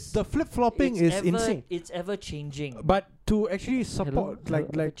So it's the flip-flopping it's is insane. It's ever changing. But to actually support, Hello? like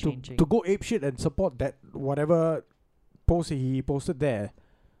Hello? like Changing. to go apeshit and support that whatever post he posted there,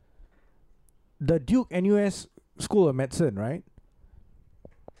 the Duke NUS School of Medicine, right?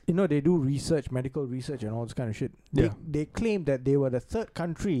 You know, they do research, medical research and all this kind of shit. Yeah. They claim that they were the third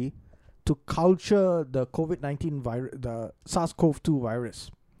country to culture the COVID-19 virus, the SARS-CoV-2 virus.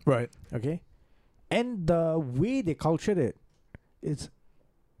 Right. Okay? And the way they cultured it is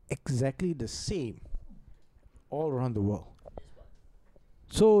exactly the same all around the world.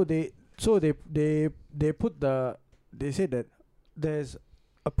 So they put they say that there's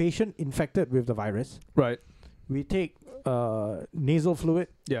a patient infected with the virus. Right. We take nasal fluid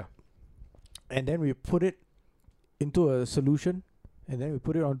Yeah. and then we put it into a solution and then we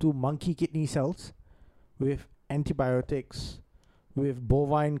put it onto monkey kidney cells with antibiotics, with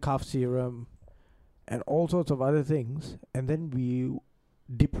bovine calf serum, and all sorts of other things, and then we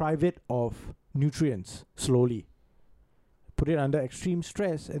deprive it of nutrients slowly. Put it under extreme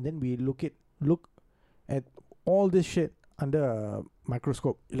stress, and then we look at all this shit under a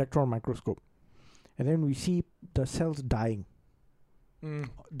microscope, electron microscope, and then we see the cells dying.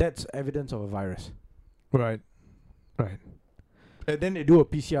 That's evidence of a virus. Right. Right. And then they do a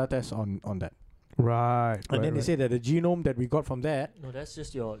PCR test on that. Right. And then they say that the genome that we got from that. No, that's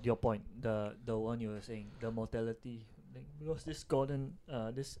just your point. The one you were saying, the mortality. Like, because this Gordon,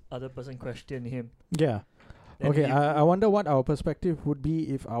 this other person questioned him. Yeah. Then Okay, he- I wonder what our perspective would be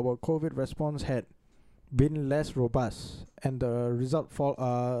if our COVID response had been less robust and the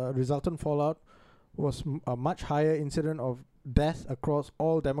resultant fallout was a much higher incident of death across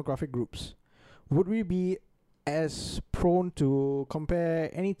all demographic groups. Would we be as prone to compare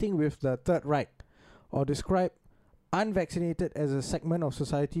anything with the Third Reich or describe unvaccinated as a segment of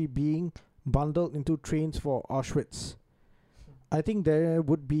society being bundled into trains for Auschwitz? I think there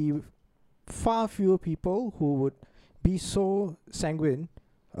would be far fewer people who would be so sanguine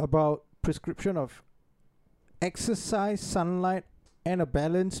about prescription of exercise, sunlight, and a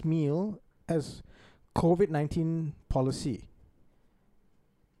balanced meal as COVID-19 policy.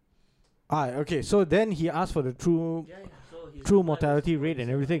 Okay, so then he asked for the true mortality rate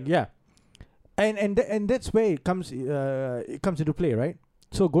and everything. Yeah, and that's where it comes into play, right?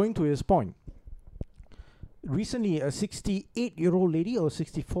 So going to his point, recently a 68-year-old lady or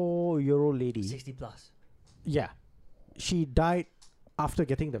 64-year-old lady, 60 plus. yeah, she died after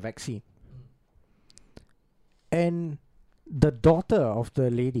getting the vaccine, and the daughter of the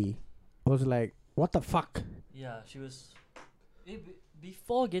lady was like, "What the fuck?" Yeah, she was.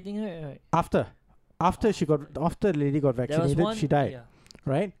 Before getting her, After the lady got there was vaccinated, one. she died, Yeah.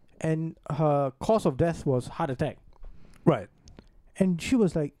 right? And her cause of death was heart attack. Right. And she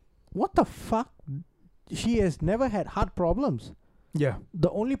was like, "What the fuck?" She has never had heart problems. Yeah. The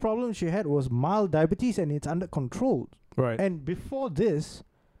only problem she had was mild diabetes, and it's under control. Right. And before this,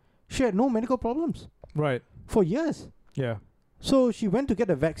 she had no medical problems Right. for years. Yeah. So she went to get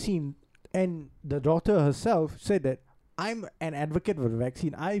a vaccine, and the daughter herself said that, "I'm an advocate for the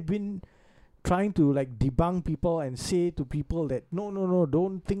vaccine. I've been trying to like debunk people and say to people that no,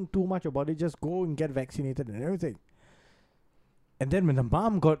 don't think too much about it. Just go and get vaccinated and everything." And then when the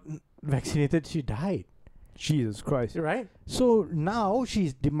mom got vaccinated, she died. Jesus Christ. Right? So now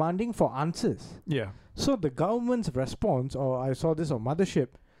she's demanding for answers. Yeah. So the government's response, or I saw this on Mothership.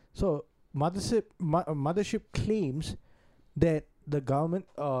 So Mothership claims that the government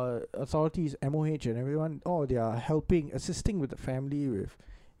authorities, MOH and everyone, they are assisting with the family with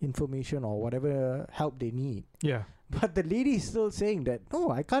information or whatever help they need. Yeah. But the lady is still saying that, no,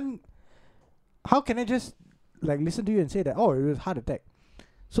 I can't. How can I just like listen to you and say that, it was heart attack?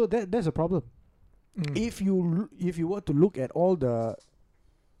 So that's a problem. If you were to look at all the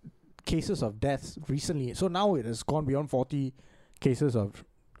cases of deaths recently, so now it has gone beyond 40 cases of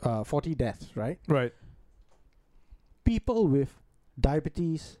 40 deaths, right? Right. People with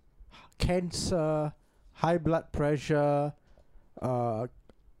diabetes, cancer, high blood pressure,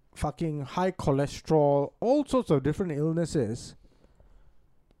 fucking high cholesterol, all sorts of different illnesses,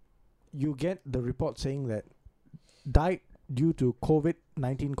 you get the report saying that died due to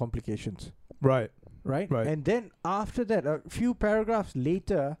COVID-19 complications. Right. Right? Right. And then after that, a few paragraphs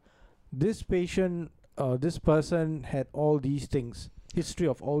later, this patient, this person had all these things, history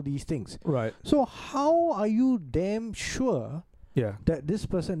of all these things. Right. So how are you damn sure Yeah. that this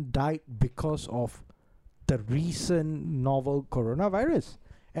person died because of the recent novel coronavirus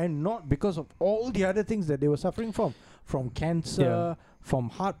and not because of all the other things that they were suffering from cancer, Yeah. from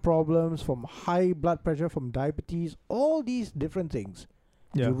heart problems, from high blood pressure, from diabetes, all these different things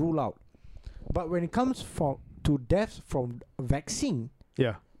Yeah. you rule out. But when it comes to deaths from vaccine,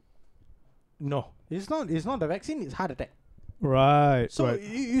 Yeah. no, it's not the vaccine, it's heart attack. Right. So right.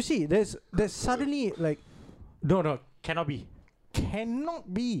 you see, there's suddenly like, no, cannot be.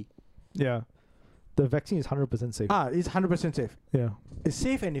 Yeah. The vaccine is 100% safe. It's 100% safe. Yeah. It's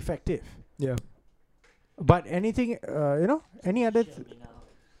safe and effective. Yeah. But anything, any other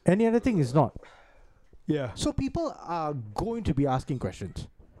thing is not. Yeah. So people are going to be asking questions.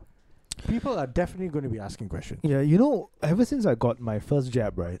 People are definitely going to be asking questions. Yeah, ever since I got my first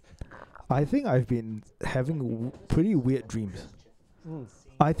jab, right, I think I've been having pretty weird dreams.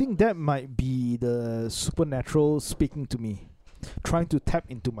 I think that might be the supernatural speaking to me, trying to tap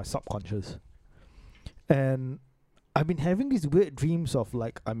into my subconscious. And I've been having these weird dreams of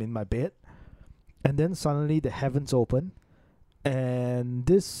like I'm in my bed, and then suddenly the heavens open, and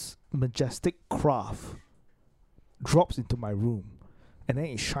this majestic craft drops into my room, and then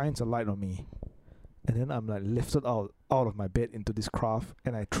it shines a light on me. And then I'm like lifted out of my bed into this craft,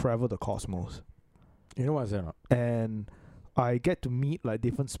 and I travel the cosmos. You know what's that? Not? And I get to meet like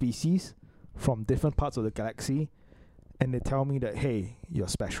different species from different parts of the galaxy, and they tell me that, hey, you're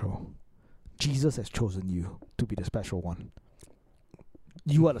special. Jesus has chosen you to be the special one.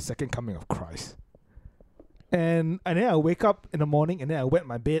 You are the second coming of Christ. And then I wake up in the morning, and then I wet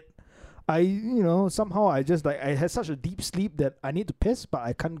my bed. Somehow I just like, I had such a deep sleep that I need to piss, but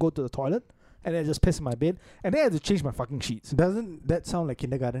I can't go to the toilet. And then I just piss in my bed, and then I have to change my fucking sheets. Doesn't that sound like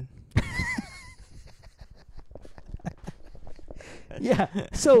kindergarten? Yeah.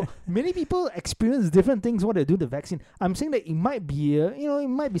 So many people experience different things when they do the vaccine. I'm saying that it might be, it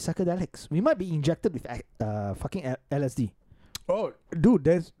might be psychedelics. We might be injected with fucking LSD. Oh, dude,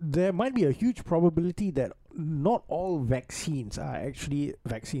 there might be a huge probability that not all vaccines are actually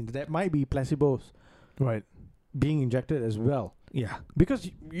vaccines. There might be placebos, Right. being injected as well. Yeah. Because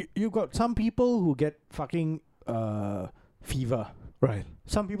you got some people who get fucking fever. Right.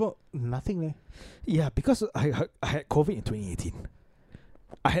 Some people nothing there. Yeah, because I had COVID in 2018.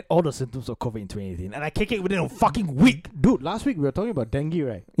 I had all the symptoms of COVID in 2018, and I kicked it within a fucking week. Dude, last week we were talking about dengue,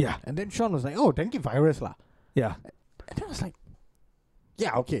 right? Yeah. And then Sean was like, "Oh, dengue virus lah." Yeah. And then I was like,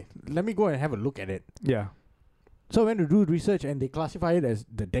 "Yeah, okay. Let me go and have a look at it." Yeah. So I went to do research, and they classify it as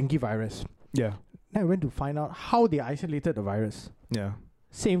the dengue virus. Yeah. Then I went to find out how they isolated the virus. Yeah.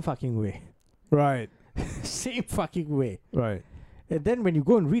 Same fucking way. Right. Same fucking way. Right. And then when you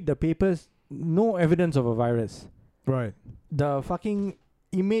go and read the papers, no evidence of a virus. Right. The fucking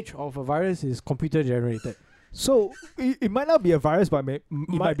image of a virus is computer generated. So it might not be a virus, but it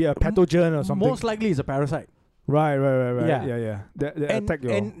might be a pathogen or something. Most likely it's a parasite. Right. Yeah. Yeah. They attack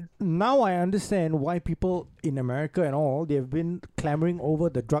your... And now I understand why people in America and all, they've been clamoring over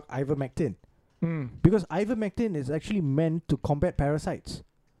the drug ivermectin. Because ivermectin is actually meant to combat parasites.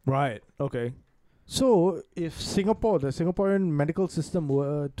 Right. Okay. So if Singapore, the Singaporean medical system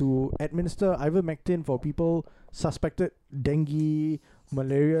were to administer ivermectin for people suspected dengue,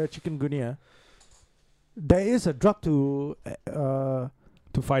 malaria, chikungunya, there is a drug to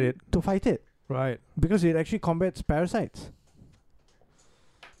fight it. To fight it. Right. Because it actually combats parasites.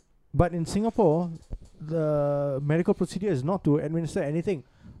 But in Singapore, the medical procedure is not to administer anything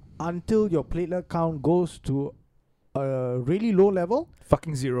until your platelet count goes to a really low level.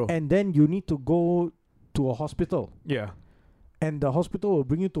 Fucking zero. And then you need to go to a hospital. Yeah. And the hospital will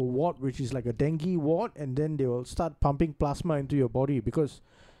bring you to a ward, which is like a dengue ward, and then they will start pumping plasma into your body because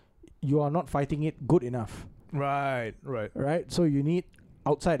you are not fighting it good enough. Right. Right? So you need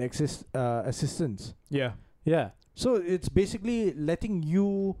outside assistance. Yeah. Yeah. So it's basically letting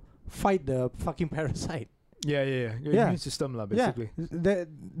you fight the fucking parasite. Yeah. Your immune system, basically. Yeah.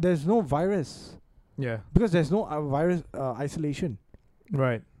 There's no virus. Yeah. Because there's no virus isolation.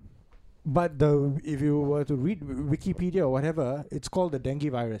 Right. But if you were to read Wikipedia or whatever, it's called the dengue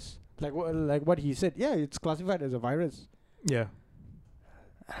virus. Like what he said. Yeah, it's classified as a virus. Yeah.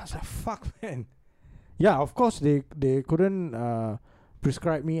 And I was like, fuck, man. Yeah, of course they couldn't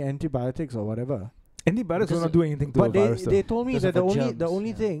prescribe me antibiotics or whatever. Antibiotics Because will not do anything to But the virus. they told me Because that of the germs, only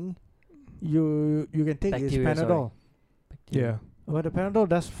yeah. thing you can take Bacteria, is sorry. Panadol. Yeah. But the Panadol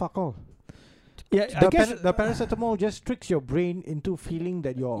does fuck all. Yeah, I guess The paracetamol just tricks your brain into feeling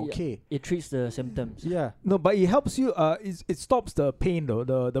that you're Yeah. okay. It treats the symptoms. Yeah. no, but it helps you. It stops the pain though,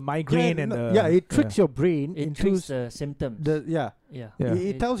 the migraine and it tricks your brain It into treats the symptoms. yeah. yeah. Yeah.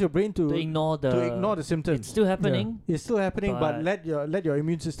 It tells your brain to ignore the the symptoms. It's still happening. It's still happening, but but- let your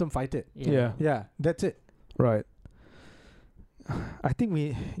immune system fight it. Yeah. Yeah, that's it. Right. I think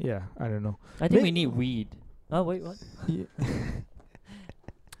I don't know. I think May- we need weed. Oh wait, what? Yeah.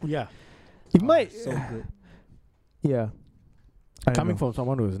 Yeah. It Oh, might. so good. Yeah. I don't Coming know. from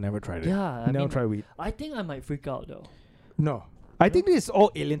someone who has never tried it. Yeah, I Never mean, try weed. I think I might freak out though. No. I think this is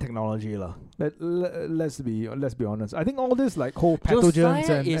all alien technology, lah. Let's be honest. I think all this like whole pathogens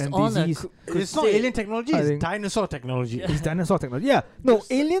Josiah is and on disease. It's not crusade. alien technology, I it's think- dinosaur technology. Yeah. It's dinosaur technology. Yeah. No,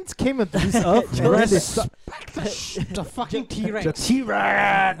 Just- aliens came into this earth and then they The fucking T-Rex. the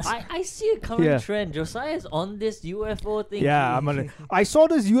T-Rex. I see a current Yeah. trend. Josiah is on this UFO thing. Yeah, I saw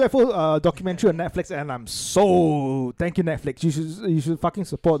this UFO documentary on Netflix and I'm so thank you Netflix. You should fucking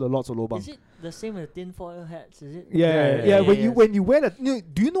support the Lords of Lobang. Is it the same with tinfoil hats? Is it? Yeah. When yes. you wear that,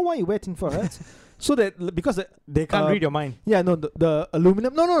 do you know why you wear tinfoil hats? So that because They can't read your mind. the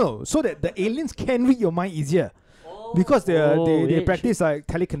aluminum no so that the aliens can read your mind easier because they yeah, practice like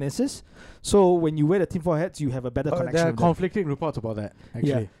telekinesis. So when you wear the tinfoil hats, you have a better connection. There are with them. conflicting reports about that, actually.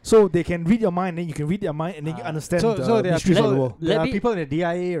 Yeah, so they can read your mind, and you can read their mind, and then you Ah. understand So the there are mysteries of the people, world. there Let are me- people in the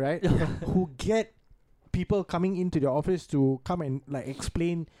DIA, right, who get people coming into their office to come and like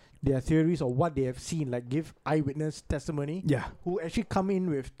explain their theories or what they have seen, like give eyewitness testimony, Yeah, who actually come in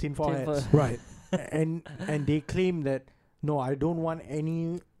with tinfoil Tinfoil. hats, right. and they claim that no, I don't want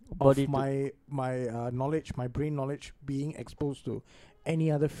any Body of to- my knowledge, my brain knowledge, being exposed to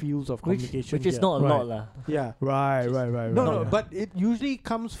any other fields of which communication. is here. not a lot Right. lah. Yeah. Right. No, yeah. but it usually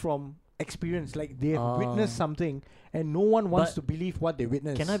comes from experience. Like they have witnessed Ah. something, and no one wants But to believe what they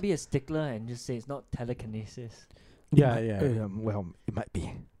witnessed. Can I be a stickler and just say it's not telekinesis? Yeah, It yeah. might- well, it might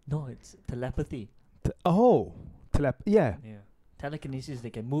be. No, it's telepathy. Yeah. Yeah. Telekinesis, they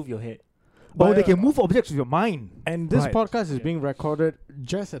can move your head. Oh, they But, can move objects with your mind. And this Right. podcast is Yeah. being recorded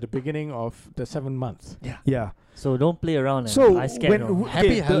just at the beginning of the 7th month. Yeah. So don't play around. So I scared. when no. w- Happy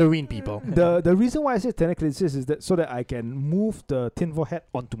Okay, the- Halloween, people. The reason why I say telekinesis is that so that I can move the tinfoil hat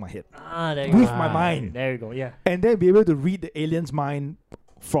onto my head There you with go. my mind, There you go. Yeah. and then be able to read the alien's mind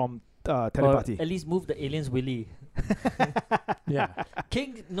from Or telepathy. at least move the alien's willy. Yeah.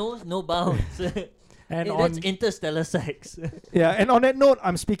 King knows no bounds. And That's on interstellar sex. Yeah, and on that note,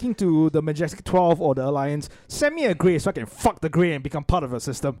 I'm speaking to the Majestic 12 or the Alliance. Send me a grey so I can fuck the grey and become part of your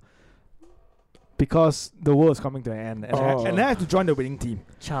system. Because the world is coming to an end, and, Oh. and I have to join the winning team.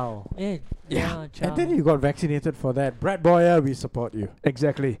 Ciao. Yeah. Ciao. and then you got vaccinated for that. Brad Boyer, we support you.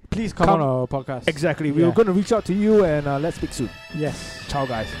 Exactly. Please come Come- on our podcast. Exactly. We Yeah. were going to reach out to you, and let's speak soon. Yes. Ciao,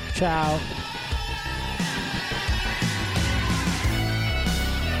 guys. Ciao.